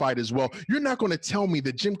qualified as well. You're not going to tell me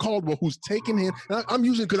that Jim Caldwell, who's taken him, I'm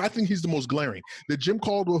using because I think he's the most glaring, that Jim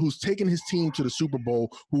Caldwell, who's taken his team to the Super Bowl,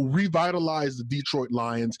 who revitalized the Detroit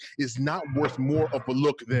Lions, is not worth more of a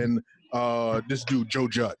look than this dude, Joe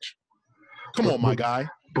Judge. Come on, my guy.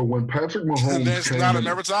 But when Patrick Mahomes there's not a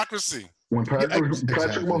meritocracy. When Patrick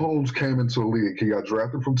Mahomes came into the league, he got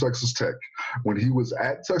drafted from Texas Tech. When he was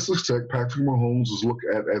at Texas Tech, Patrick Mahomes was looked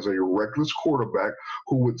at as a reckless quarterback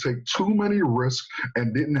who would take too many risks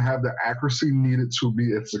and didn't have the accuracy needed to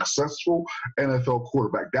be a successful NFL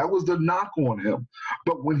quarterback. That was the knock on him.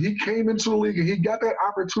 But when he came into the league and he got that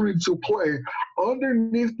opportunity to play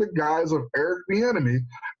underneath the guise of Eric Bieniemy,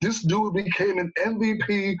 this dude became an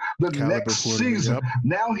MVP the next season. Yep.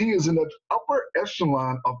 Now he is in the upper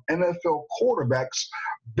echelon of NFL quarterbacks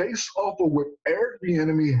based off of what Eric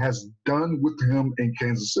Bieniemy has done with him in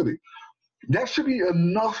Kansas City. That should be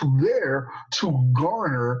enough there to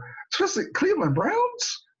garner, especially Cleveland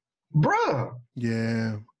Browns, bruh.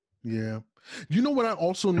 Yeah. You know what I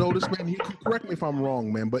also noticed, man? You can correct me if I'm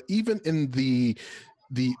wrong, man, but even in the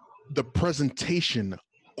presentation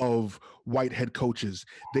of white head coaches.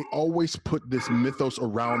 They always put this mythos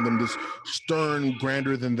around them, this stern,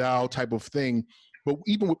 grander than thou type of thing. But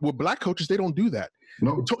even with black coaches, they don't do that.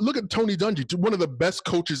 No. Look at Tony Dungy, one of the best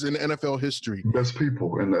coaches in NFL history. Best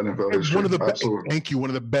people in the NFL history. Absolutely. Thank you. One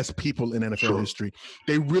of the best people in NFL history.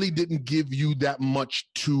 They really didn't give you that much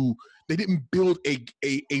they didn't build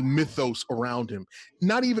a mythos around him.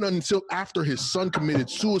 Not even until after his son committed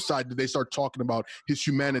suicide did they start talking about his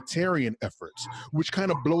humanitarian efforts, which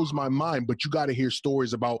kind of blows my mind. But you got to hear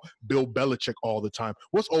stories about Bill Belichick all the time.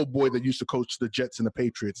 What's old boy that used to coach the Jets and the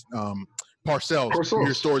Patriots? Parcells. You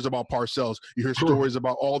hear stories about Parcells. You hear stories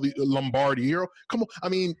about all the Lombardi. Come on. I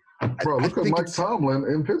mean, bro, look at Mike Tomlin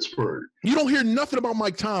in Pittsburgh. You don't hear nothing about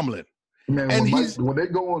Mike Tomlin. Man, when they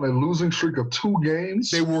go on a losing streak of 2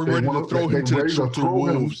 games, they were ready to throw him to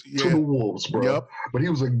the Wolves, bro. Yep. But he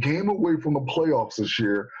was a game away from the playoffs this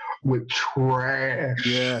year with trash.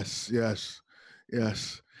 Yes.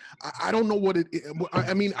 I don't know what it is.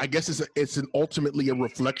 I mean, I guess it's ultimately a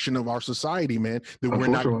reflection of our society, man, that we're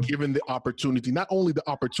not given the opportunity, not only the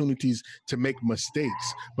opportunities to make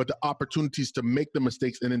mistakes, but the opportunities to make the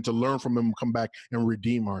mistakes and then to learn from them and come back and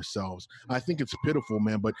redeem ourselves. I think it's pitiful,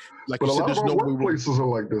 man. But like you said, there's no way. Workplaces are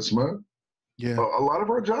like this, man. Yeah. A lot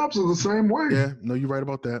of our jobs are the same way. Yeah. No, you're right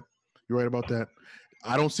about that.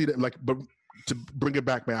 I don't see that but to bring it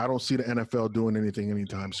back, man, I don't see the NFL doing anything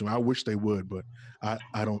anytime soon. I wish they would, but I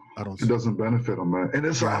don't see it. Doesn't benefit them, man. And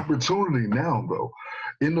it's an opportunity now, though.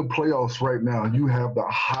 In the playoffs right now, you have the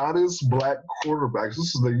hottest black quarterbacks.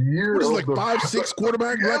 This is the year of like 5-6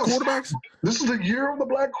 black quarterbacks? This is the year of the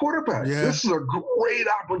black quarterbacks. Yeah. This is a great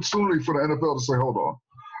opportunity for the NFL to say, hold on,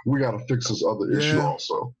 we got to fix this other issue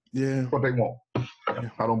also. Yeah. But they won't.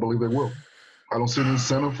 Yeah. I don't believe they will. I don't see any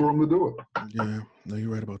incentive for them to do it. Yeah. No,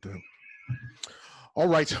 you're right about that. All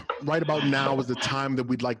right. Right about now is the time that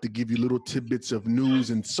we'd like to give you little tidbits of news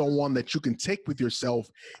and so on that you can take with yourself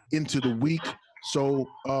into the week. So,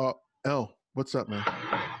 L, what's up, man?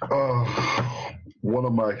 One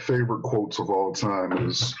of my favorite quotes of all time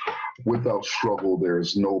is, "Without struggle, there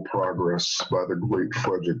is no progress," by the great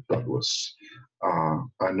Frederick Douglass.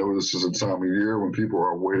 I know this is a time of year when people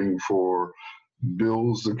are waiting for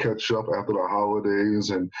bills to catch up after the holidays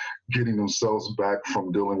and getting themselves back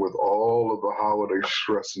from dealing with all of the holiday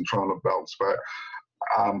stress and trying to bounce back.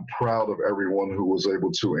 I'm proud of everyone who was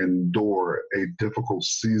able to endure a difficult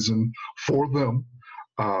season for them.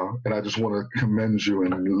 And I just want to commend you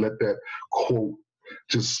and let that quote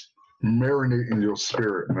just marinate in your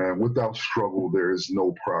spirit, man. Without struggle, there is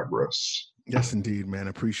no progress. Yes, indeed, man. I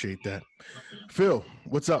appreciate that. Phil,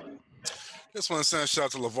 what's up? Just want to send a shout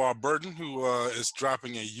out to LeVar Burton, who is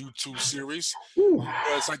dropping a YouTube series.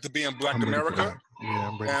 It's like to be in Black America. Yeah,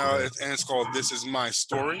 I'm ready and it's called This Is My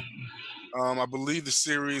Story. I believe the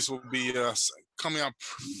series will be coming out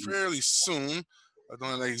fairly soon. I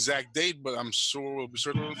don't know the exact date, but I'm sure we'll be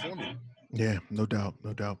sure to inform you. Yeah, no doubt.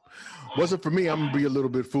 Wasn't for me. I'm gonna be a little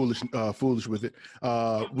bit foolish with it.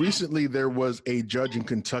 Recently, there was a judge in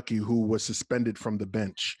Kentucky who was suspended from the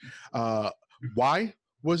bench. Why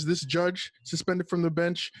was this judge suspended from the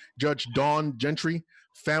bench? Judge Dawn Gentry,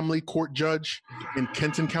 family court judge in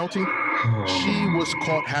Kenton County. She was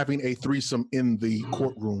caught having a threesome in the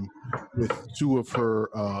courtroom with 2 of her.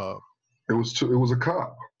 It was a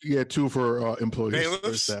cop. Yeah, 2 of her employees.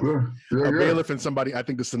 Bailiffs? A bailiff and somebody, I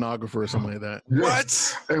think the stenographer or something like that. Yeah.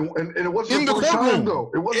 What? And it wasn't the first time,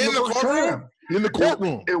 though. It wasn't the first time. In the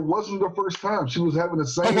courtroom. It wasn't the first time. She was having the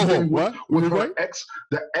same thing with her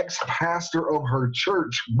the ex-pastor of her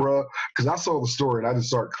church, bruh. Because I saw the story and I just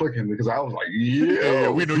started clicking because I was like, yeah,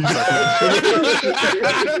 we know you got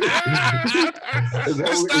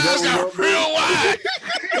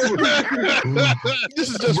This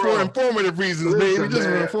is just for informative reasons, baby. Just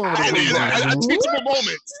for informative reasons. Teachable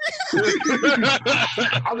moments.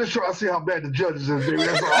 I'm just trying to see how bad the judges is, baby.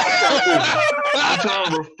 That's all I'm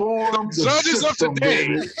trying to reform the judges system, of today.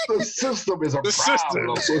 baby. The system is a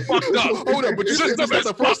problem. Fucked up. Hold up, but you think that's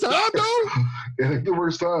the first time, though? It ain't the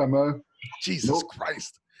first time, man. Jesus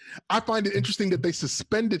Christ. I find it interesting that they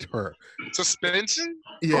suspended her. Suspension?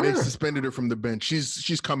 Yeah, they suspended her from the bench.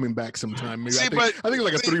 She's coming back sometime. Maybe. I think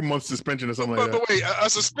like a 3-month suspension or something like that. But wait, a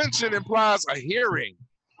suspension implies a hearing.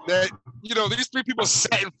 That, these 3 people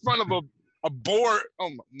sat in front of a board. Oh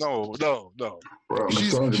no. Bro,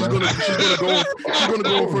 she's gonna go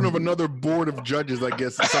in front of another board of judges, I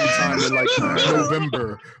guess, sometime in like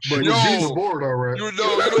November. But she's the board, all right. There's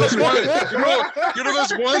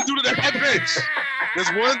one dude at that bench. There's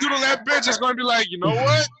one dude on that bench that's gonna be like, you know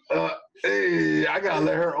what? Hey, I gotta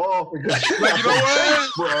let her off because you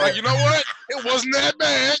know what? It wasn't that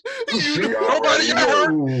bad. Nobody got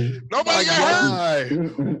hurt. Nobody got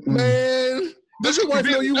hurt. Man, does your wife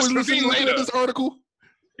know you was listening to this article?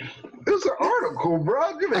 It's an article,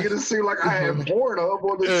 bro. You're making it seem like I had Pornhub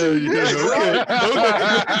on the TV. Okay.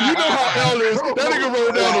 You know how L is. That nigga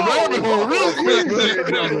wrote down the rabbit hole real quick.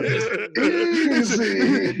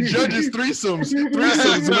 Easy. Judges threesomes,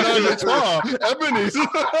 menage a trois, Ebony's. Like,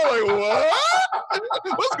 what?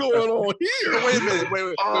 What's going on here? Wait a minute.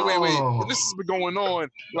 Wait. This has been going on.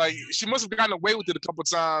 Like, she must have gotten away with it a couple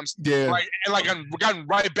times. Yeah. Like gotten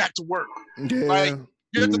right back to work. Yeah. Like,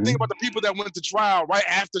 you have to think about the people that went to trial right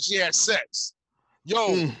after she had sex.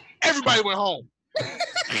 Yo, everybody went home.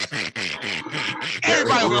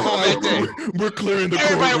 Everybody went home that day. We're clearing the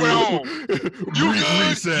Everybody courtroom. went home. You good?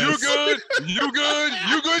 Recess. You good? You good?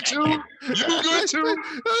 You good too? You good too?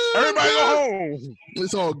 Everybody go home.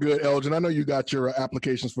 It's all good, Elgin. I know you got your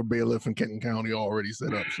applications for bailiff in Kenton County already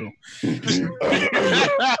set up. So,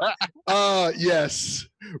 yes.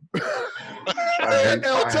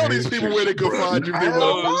 Tell these people where they can find you.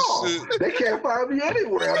 They can't find me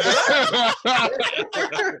anywhere.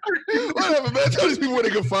 Whatever, man. Tell these people where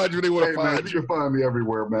they can find you. They want to find you. You can find me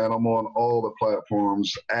everywhere, man. I'm on all the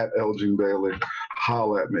platforms at Elgin Bailey.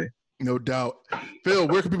 Holla at me. No doubt. Phil,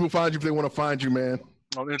 where can people find you if they want to find you, man?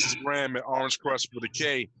 On Instagram at Orange Crush with a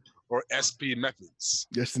K or SP Methods.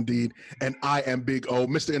 Yes, indeed. And I am Big O,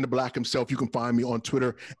 Mr. In the Black himself. You can find me on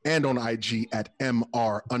Twitter and on IG at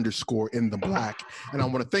MR_InTheBlack. And I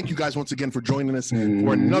want to thank you guys once again for joining us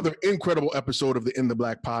for another incredible episode of the In the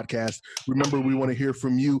Black podcast. Remember, we want to hear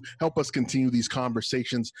from you. Help us continue these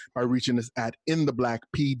conversations by reaching us at In the Black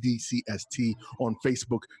PDCST on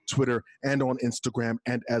Facebook, Twitter, and on Instagram.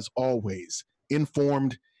 And as always,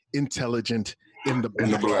 informed, intelligent, in the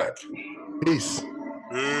black. Peace.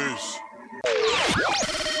 Peace.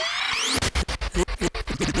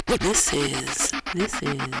 This is the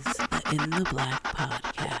In the Black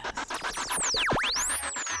podcast.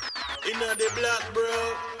 In the black, bro.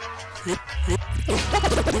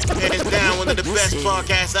 Hands down, one of the best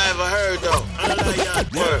podcasts I ever heard, though.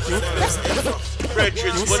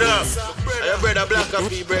 Brethren, what up? I brother Black up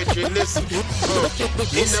here, brethren. Listen.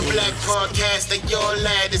 In the Black podcast, and your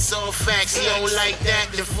lad, it's all facts. He don't like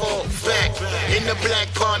that, then fall back. In the Black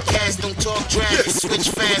podcast, don't talk trash, switch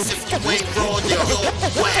fast. If you ain't raw, then you're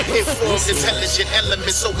whack. Informed, intelligent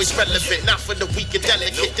elements, always relevant. Not for the weak and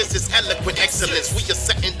delicate. This is eloquent excellence. We are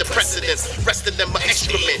setting the precedence. Rest of them are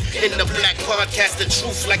excrement. In the Black podcast, the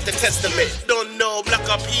truth like the testament. Don't know, Black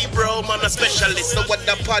up here, bro, man, a specialist. So what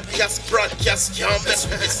the podcast broadcast can't mess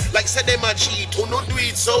with this. Like said them a cheat, who no do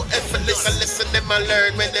it so effortless. I listen them, I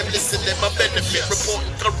learn, when them listen them, I benefit. Reporting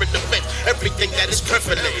current event, everything that is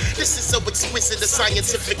prevalent. This is so exquisite, a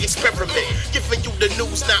scientific experiment. Giving you the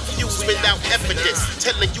news, not views without evidence.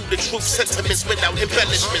 Telling you the truth, sentiments without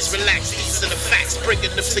embellishments. Relax, these are the facts, bringing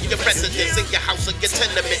them to your residence. In your house or your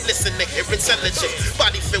tenement, listen to hear intelligent.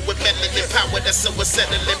 Body filled with melanin power that's so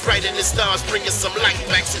unsettling. Bright in the stars, bringing some light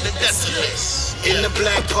back to the desolate. In the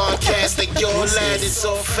Black podcast, like your lad, it's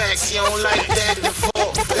all facts. You don't like that, then fall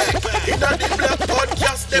back. In the Black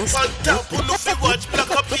podcast, they on top. Who know if you watch Black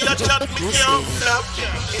up here, chat me can't flap.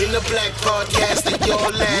 In the Black podcast, like your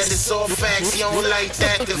lad, it's all facts. You don't like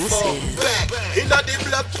that, then fall back. In the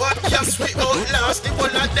Black podcast, we outlast. The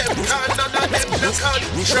one of them can, none of them no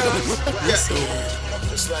contrast.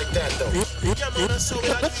 Just like that though. Yeah, man, that's so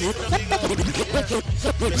bad.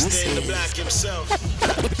 Mr. In the Black himself.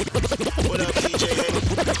 What up, DJ Henry?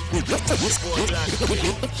 This boy Black.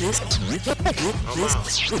 I'm out.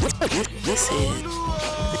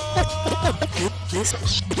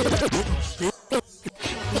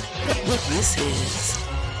 This is